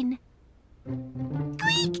trampoline.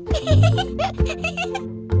 Squeak!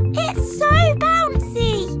 It's so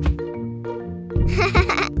bouncy.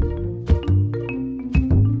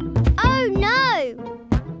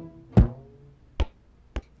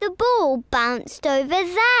 bounced over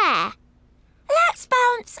there. Let's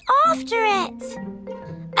bounce after it.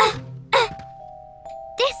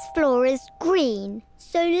 This floor is green,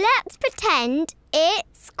 so let's pretend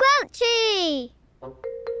it's squelchy.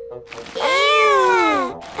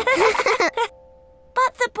 Ew!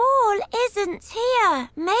 But the ball isn't here.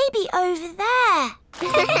 Maybe over there.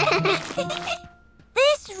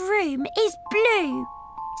 This room is blue,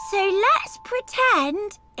 so let's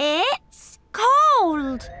pretend it's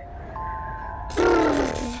cold.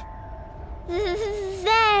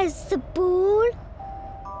 There's the ball.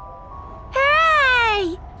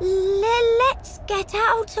 Hooray! Let's get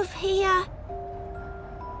out of here.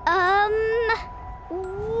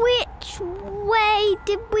 Which way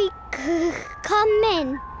did we come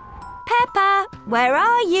in? Peppa, where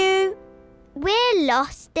are you? We're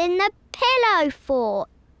lost in the pillow fort.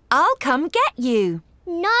 I'll come get you.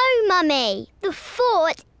 No, Mummy. The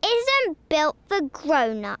fort isn't built for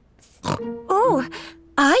grown-ups. Oh,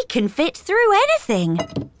 I can fit through anything.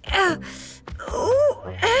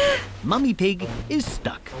 Mummy Pig is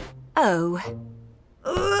stuck. Oh.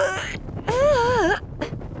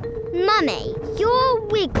 Mummy, your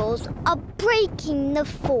wiggles are breaking the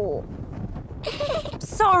fort.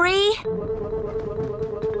 Sorry.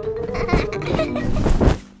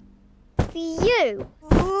 Phew.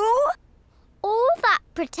 All that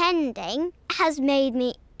pretending has made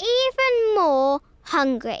me even more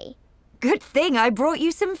hungry. Good thing I brought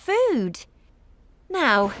you some food.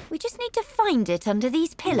 Now, we just need to find it under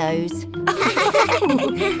these pillows.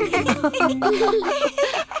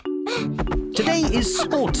 Today is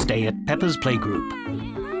Sports Day at Peppa's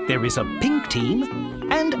Playgroup. There is a pink team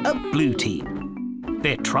and a blue team.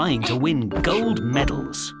 They're trying to win gold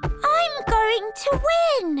medals. I'm going to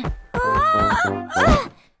win.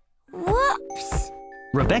 Whoops.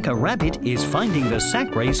 Rebecca Rabbit is finding the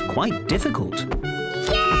sack race quite difficult.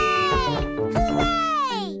 Yay!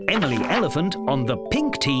 Hooray! Emily Elephant on the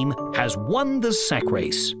pink team has won the sack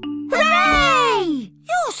race. Hooray!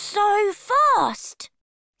 You're so fast.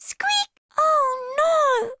 Squeak! Oh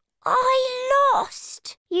no! I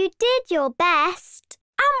lost. You did your best.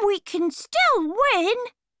 And we can still win.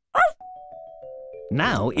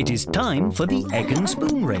 Now it is time for the egg and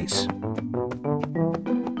spoon race.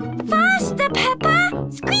 Faster, Peppa!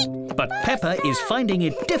 Squeak! But Peppa is finding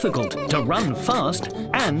it difficult to run fast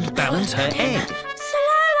and balance her egg.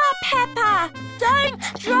 Slower, Peppa! Don't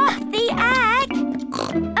drop the egg!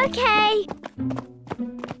 Okay.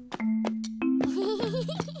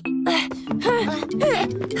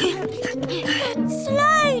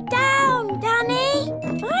 Slow down, Danny.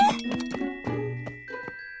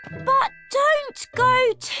 But don't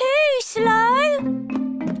go too slow.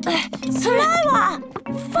 Slower!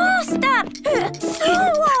 Faster!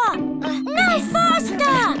 Slower! No,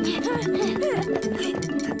 faster!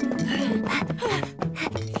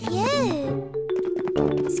 Phew!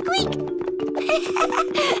 Squeak!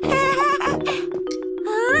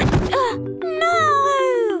 No!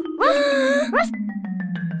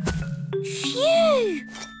 Phew!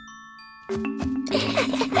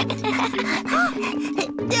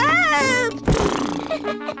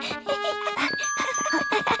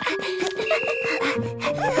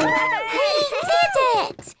 We did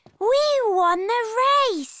it! We won the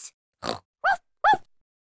race!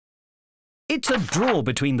 It's a draw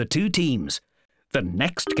between the two teams. The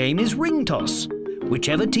next game is ring toss.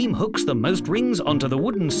 Whichever team hooks the most rings onto the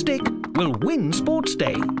wooden stick will win Sports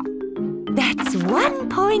Day. That's 1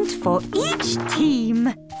 point for each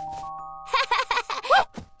team.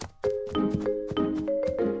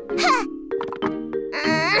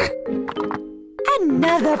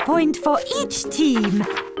 Another point for each team.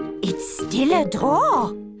 It's still a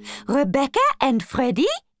draw. Rebecca and Freddie,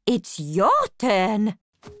 it's your turn.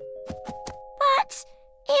 But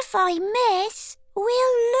if I miss,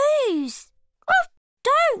 we'll lose.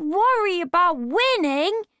 Don't worry about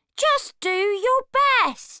winning. Just do your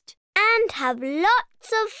best. And have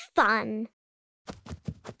lots of fun.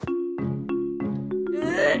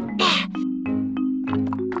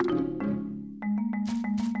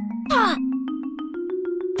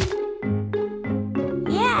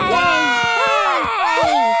 Yay!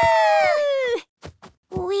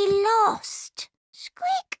 We lost.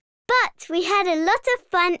 Squeak. But we had a lot of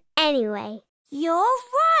fun anyway. You're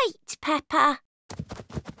right, Peppa.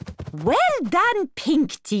 Well done,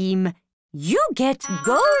 pink team. You get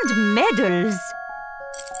gold medals.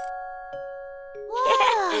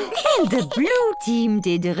 Whoa. And the blue team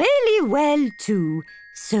did really well too.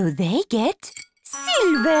 So they get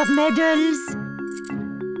silver medals.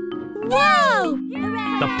 Whoa!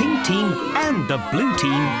 The pink team and the blue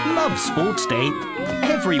team love Sports Day.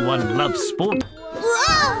 Everyone loves sport.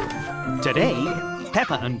 Whoa! Today,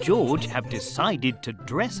 Peppa and George have decided to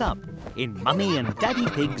dress up in Mummy and Daddy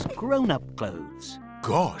Pig's grown-up clothes.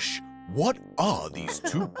 Gosh, what are these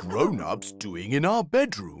two grown-ups doing in our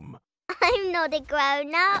bedroom? I'm not a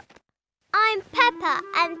grown-up. I'm Peppa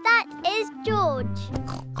and that is George.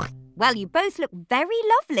 Well, you both look very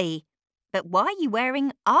lovely. But why are you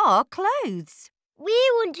wearing our clothes? We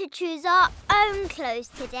want to choose our own clothes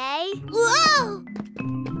today. Whoa!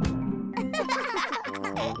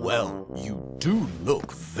 Well, you do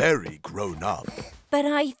look very grown up. But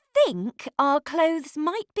I think our clothes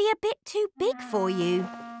might be a bit too big for you.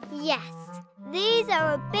 Yes, these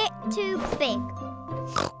are a bit too big.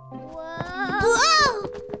 Whoa!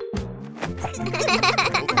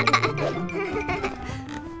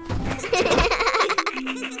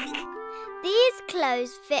 These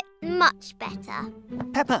clothes fit much better.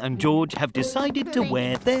 Peppa and George have decided to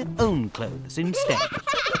wear their own clothes instead.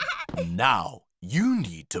 Now, you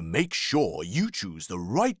need to make sure you choose the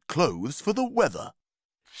right clothes for the weather.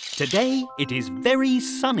 Today, it is very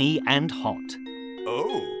sunny and hot.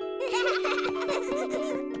 Oh.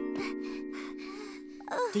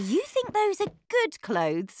 Do you think those are good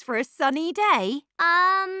clothes for a sunny day?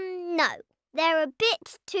 No. They're a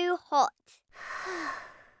bit too hot.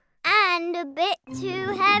 And a bit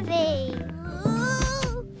too heavy.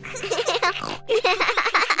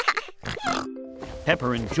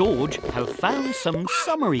 Peppa and George have found some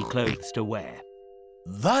summery clothes to wear.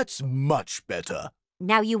 That's much better.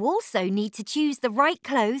 Now you also need to choose the right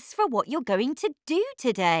clothes for what you're going to do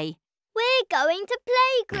today. We're going to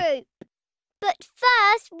playgroup. But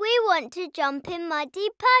first, we want to jump in muddy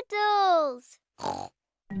puddles.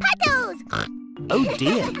 Puddles! Oh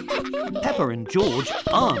dear, Peppa and George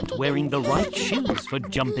aren't wearing the right shoes for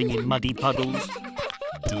jumping in muddy puddles.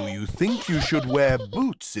 Do you think you should wear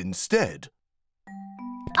boots instead?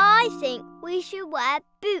 I think we should wear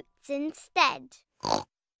boots instead. Ho,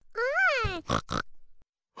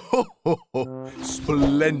 ho, ho.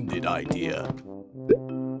 Splendid idea.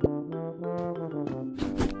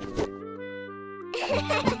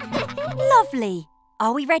 Lovely.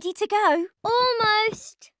 Are we ready to go?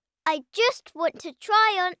 Almost. I just want to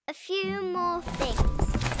try on a few more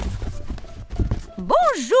things.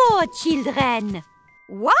 Bonjour, children.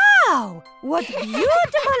 Wow! What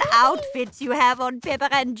beautiful outfits you have on, Peppa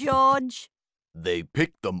and George. They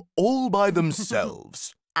picked them all by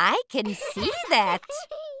themselves. I can see that.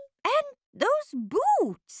 And those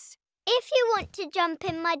boots. If you want to jump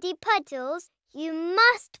in muddy puddles, you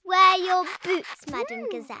must wear your boots, Madame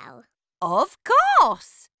Gazelle. Of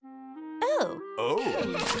course. Oh.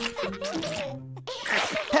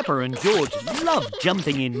 Peppa and George love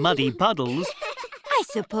jumping in muddy puddles. I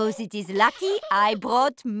suppose it is lucky I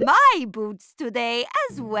brought my boots today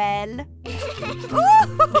as well.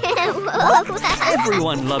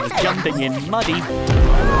 Everyone loves jumping in muddy.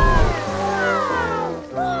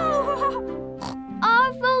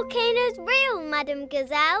 Are volcanoes real, Madame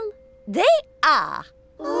Gazelle? They are.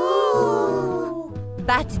 Ooh.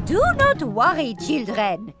 But do not worry,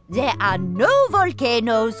 children. There are no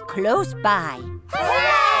volcanoes close by.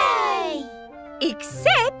 Hooray!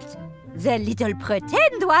 Except the little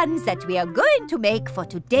pretend ones that we are going to make for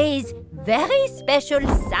today's very special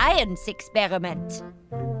science experiment.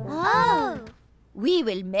 Oh! We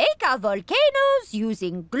will make our volcanoes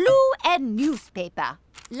using glue and newspaper,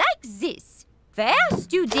 like this.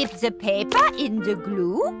 First, you dip the paper in the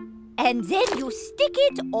glue, and then you stick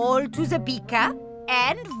it all to the beaker,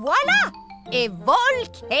 and voila! A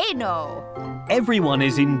volcano! Everyone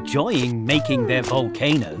is enjoying making their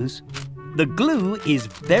volcanoes. The glue is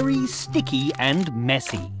very sticky and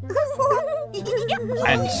messy.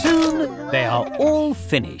 And soon they are all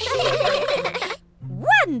finished.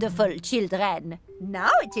 Wonderful, children.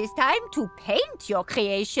 Now it is time to paint your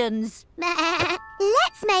creations.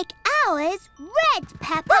 Let's make ours red,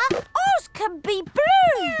 Peppa. Ours can be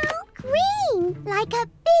blue. Green, like a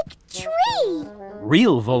big tree.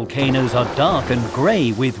 Real volcanoes are dark and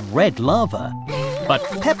grey with red lava. But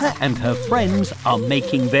Peppa and her friends are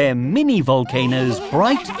making their mini volcanoes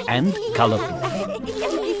bright and colourful.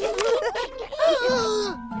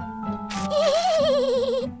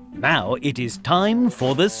 Now it is time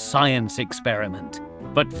for the science experiment.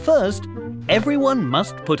 But first, everyone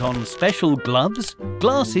must put on special gloves,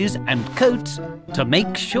 glasses and coats to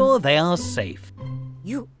make sure they are safe.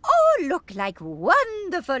 You all look like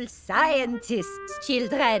wonderful scientists,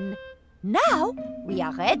 children. Now we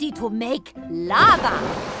are ready to make lava.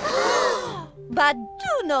 But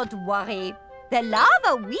do not worry. The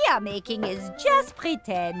lava we are making is just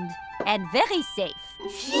pretend and very safe.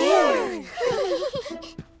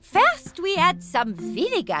 First, we add some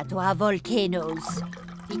vinegar to our volcanoes.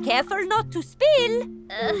 Be careful not to spill.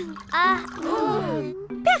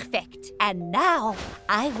 Perfect. And now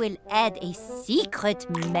I will add a secret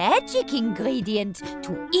magic ingredient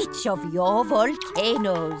to each of your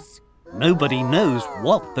volcanoes. Nobody knows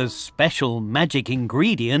what the special magic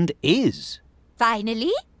ingredient is.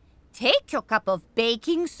 Finally, take your cup of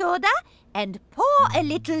baking soda and pour a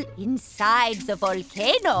little inside the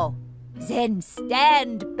volcano. Then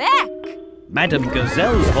stand back. Madame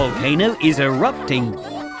Gazelle's volcano is erupting,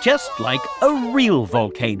 just like a real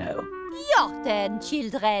volcano. Your turn,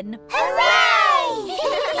 children. Hooray!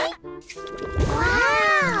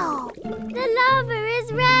 Wow! The lava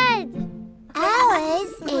is red.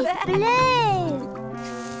 Ours is blue.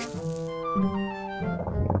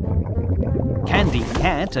 Candy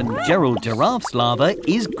Cat and Gerald Giraffe's lava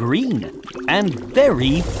is green and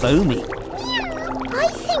very foamy. I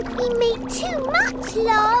think we made too much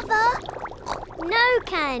lava. No,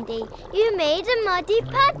 Candy. You made a muddy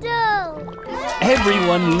puddle.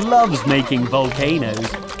 Everyone loves making volcanoes,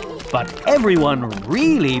 but everyone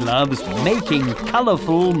really loves making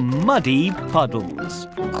colourful, muddy puddles.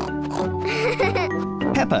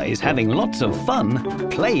 Peppa is having lots of fun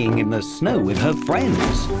playing in the snow with her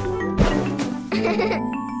friends.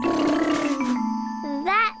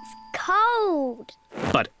 That's cold.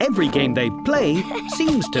 But every game they play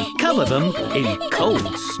seems to cover them in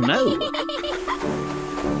cold snow.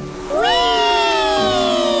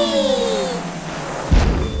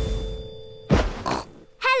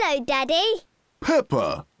 Hello, Daddy.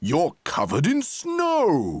 Peppa, you're covered in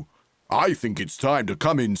snow. I think it's time to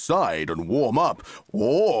come inside and warm up,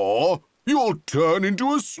 or you'll turn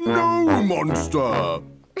into a snow monster.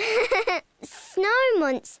 Snow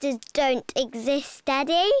monsters don't exist,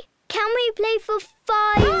 Daddy. Can we play for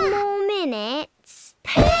 5 more minutes?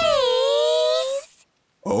 Please?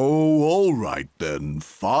 Oh, all right then.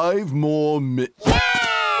 5 more minutes. Yay!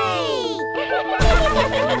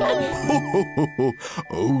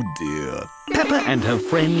 Oh dear. Peppa and her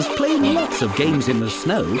friends play lots of games in the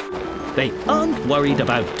snow. They aren't worried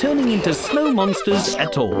about turning into snow monsters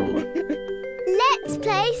at all. Let's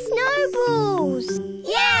play snowballs!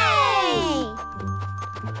 Yay!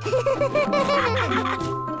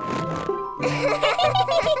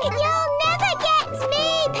 You'll never get me,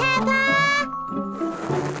 Peppa!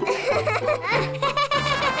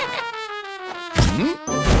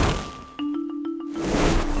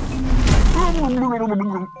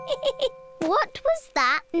 What was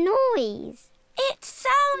that noise? It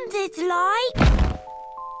sounded like...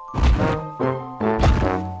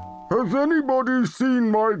 Has anybody seen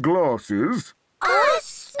my glasses? A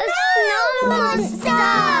snow monster!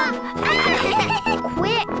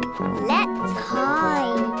 Quick, let's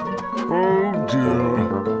hide. Oh dear.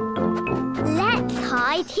 Let's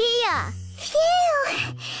hide here. Phew!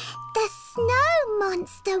 The snow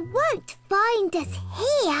monster won't find us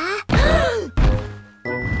here.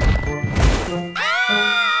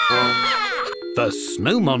 The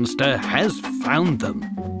snow monster has found them.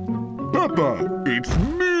 Peppa, it's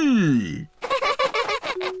me!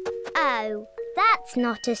 Oh, that's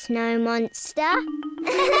not a snow monster.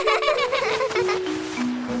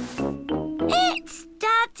 It's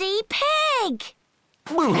Daddy Pig!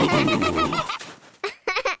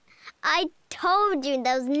 I told you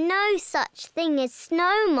there was no such thing as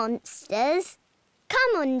snow monsters.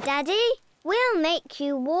 Come on, Daddy. We'll make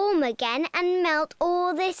you warm again and melt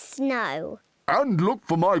all this snow. And look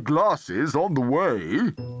for my glasses on the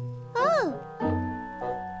way. Oh!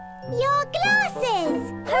 Your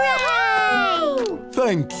glasses! Hooray!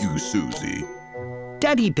 Thank you, Susie.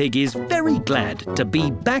 Daddy Pig is very glad to be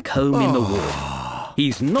back home in the world.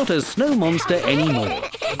 He's not a snow monster anymore.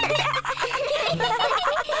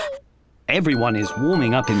 Everyone is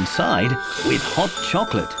warming up inside with hot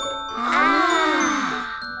chocolate.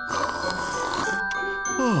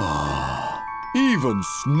 Even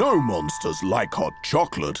snow monsters like hot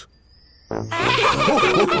chocolate.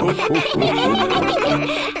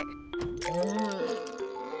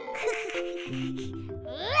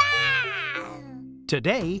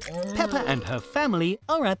 Today, Peppa and her family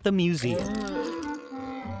are at the museum.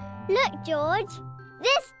 Look, George.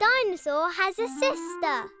 This dinosaur has a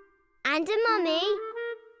sister. And a mummy.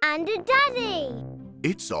 And a daddy.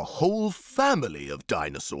 It's a whole family of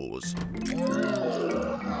dinosaurs.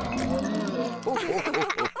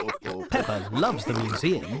 Peppa loves the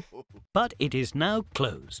museum, but it is now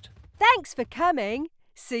closed. Thanks for coming.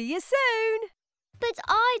 See you soon. But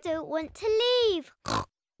I don't want to leave.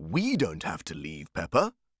 We don't have to leave,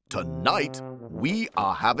 Peppa. Tonight, we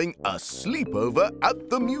are having a sleepover at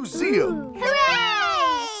the museum.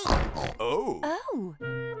 Hooray! Oh. Oh,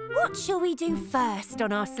 what shall we do first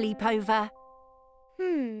on our sleepover?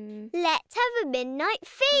 Let's have a midnight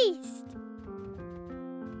feast.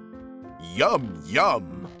 Yum,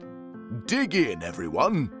 yum. Dig in,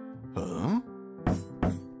 everyone. Huh?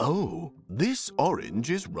 Oh, this orange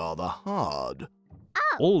is rather hard.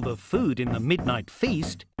 All the food in the midnight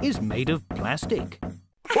feast is made of plastic.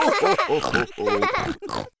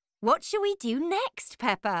 What shall we do next,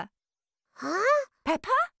 Peppa? Huh? Peppa?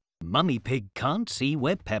 Mummy Pig can't see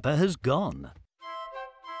where Peppa has gone.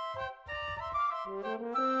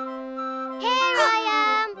 Here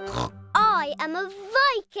I am. I am a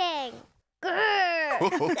Viking. Grrr.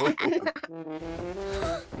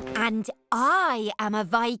 And I am a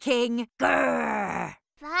Viking. Grrr.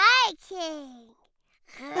 Viking.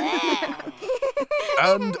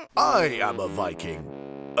 And I am a Viking.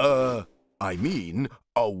 I mean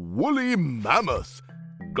a woolly mammoth.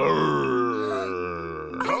 Grrr.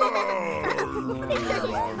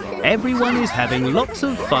 Everyone is having lots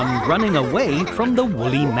of fun running away from the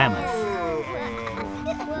woolly mammoth.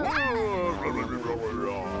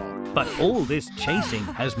 But all this chasing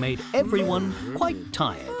has made everyone quite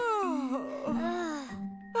tired.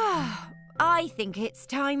 I think it's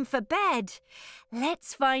time for bed.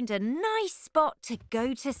 Let's find a nice spot to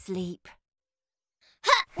go to sleep.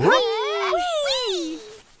 Whee!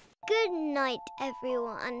 Good night,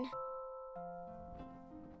 everyone.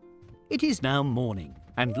 It is now morning,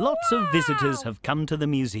 and lots of visitors have come to the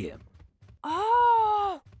museum.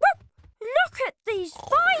 Oh! Look at these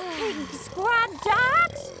Vikings,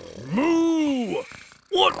 Grandad! Moo!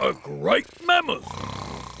 What a great mammoth!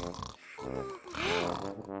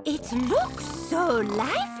 It looks so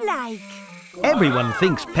lifelike. Everyone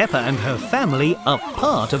thinks Peppa and her family are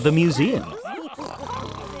part of the museum.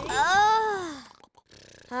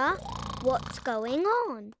 Huh? What's going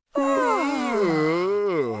on?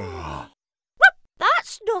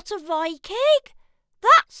 That's not a Viking.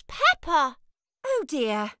 That's Peppa. Oh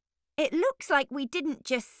dear. It looks like we didn't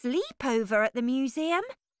just sleep over at the museum,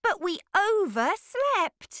 but we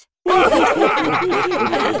overslept.